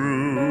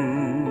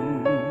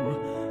true.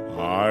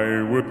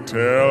 I would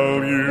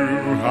tell you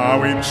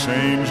how he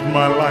changed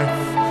my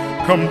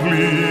life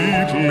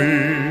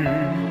completely.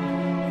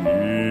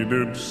 He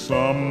did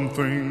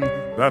something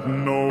that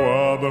no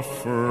other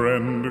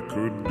friend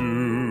could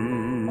do.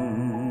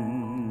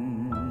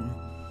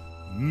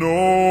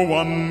 No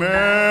one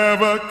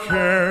ever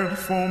cared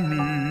for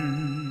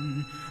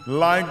me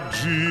like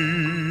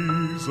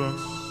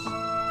Jesus.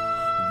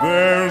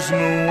 There's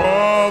no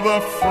other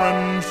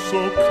friend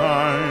so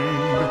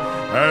kind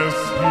as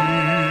he.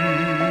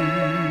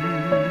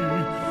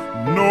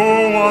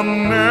 No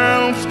one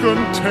else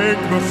could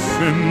take the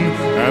sin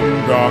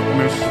and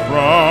darkness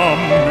from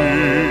me.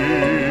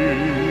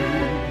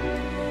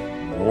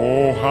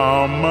 Oh,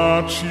 how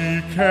much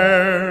he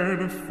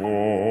cared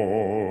for.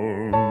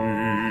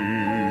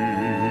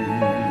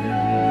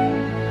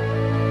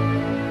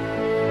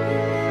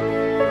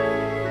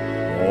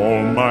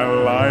 All my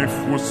life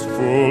was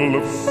full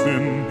of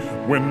sin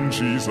when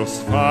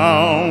Jesus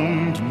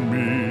found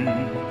me.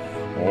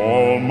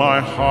 All my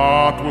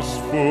heart was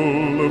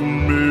full of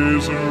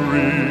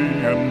misery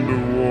and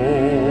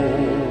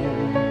woe.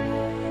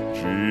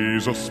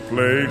 Jesus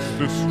placed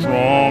his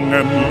strong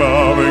and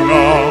loving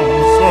arms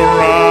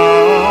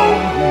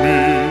surround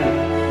me,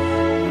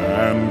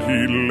 and He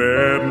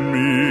led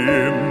me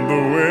in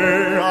the way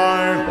I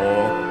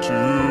ought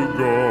to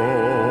go.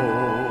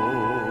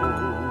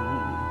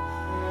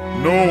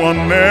 No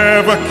one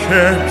ever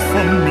cared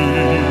for me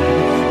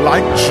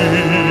like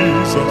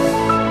Jesus.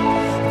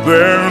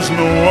 There's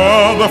no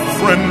other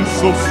friend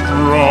so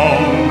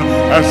strong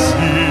as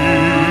He.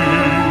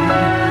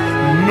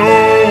 No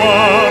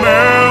one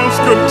else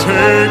could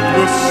take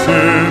the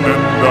sin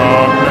and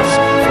darkness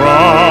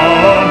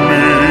from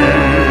me.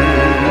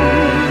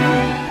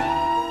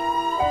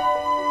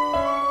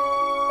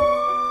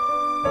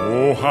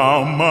 Oh,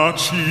 how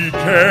much He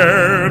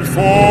cared for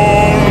me.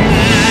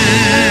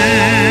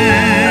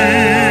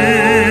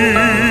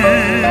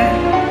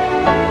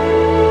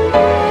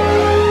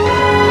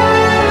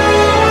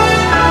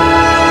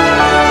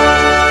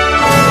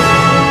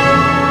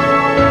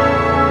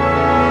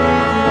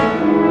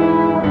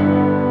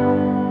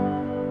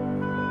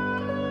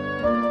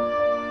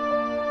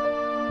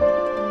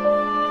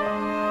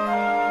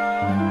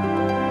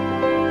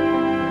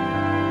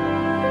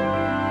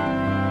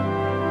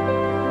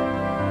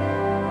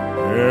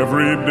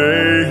 Every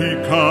day He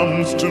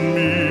comes to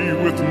me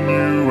with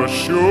new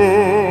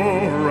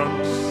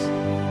assurance.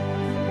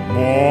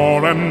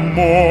 More and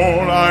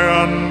more I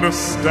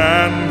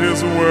understand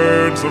His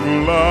words of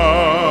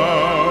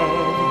love.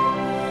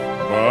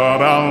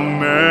 But I'll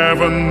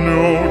never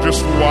know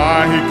just why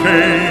He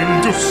came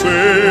to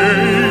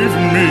save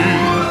me,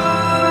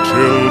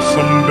 till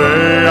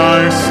someday I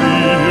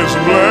see His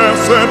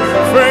blessed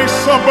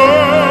face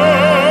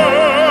above.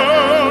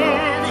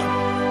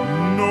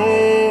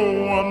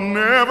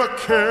 Never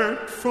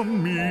cared for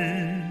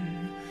me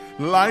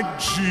like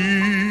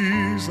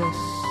Jesus.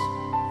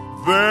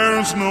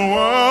 There's no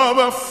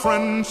other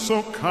friend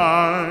so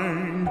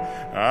kind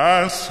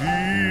as He.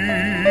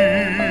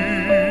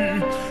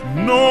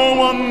 No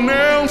one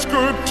else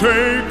could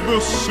take the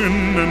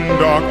sin and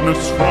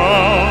darkness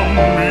from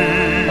me.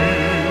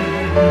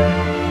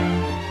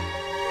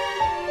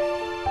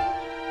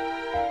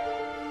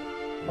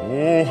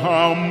 Oh,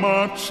 how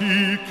much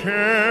He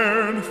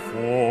cared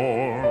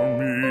for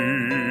me.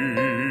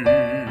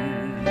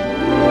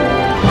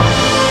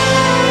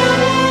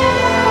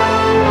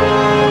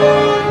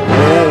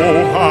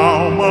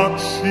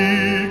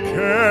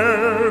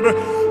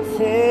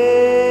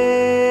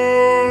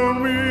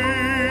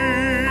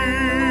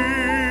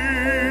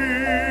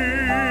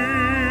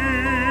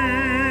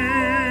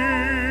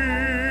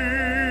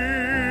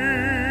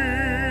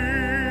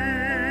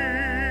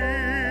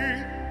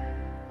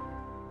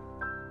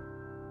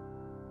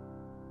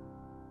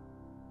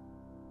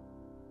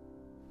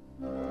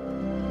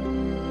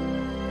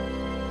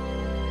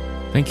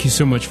 Thank you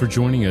so much for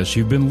joining us.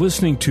 You've been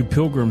listening to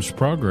Pilgrim's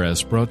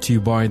Progress, brought to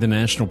you by the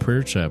National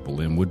Prayer Chapel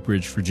in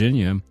Woodbridge,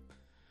 Virginia.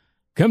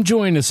 Come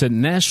join us at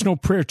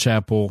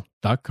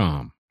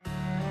nationalprayerchapel.com.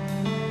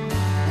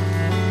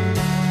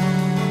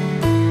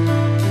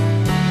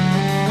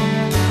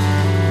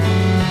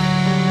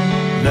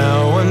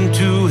 Now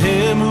unto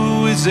Him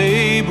who is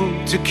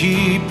able to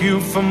keep you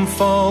from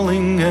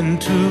falling and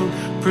to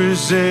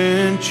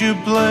present you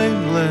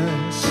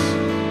blameless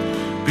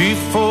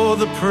before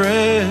the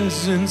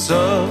presence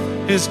of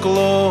His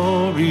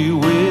glory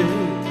with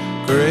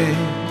great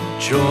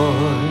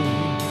joy,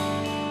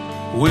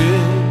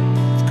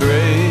 with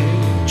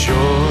great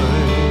joy.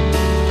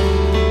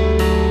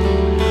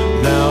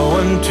 Now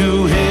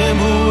unto Him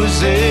who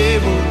is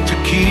able to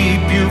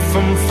keep you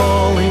from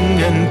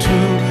falling and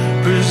to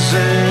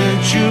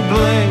present you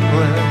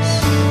blameless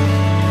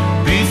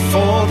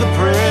before the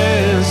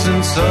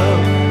presence of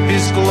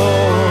His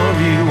glory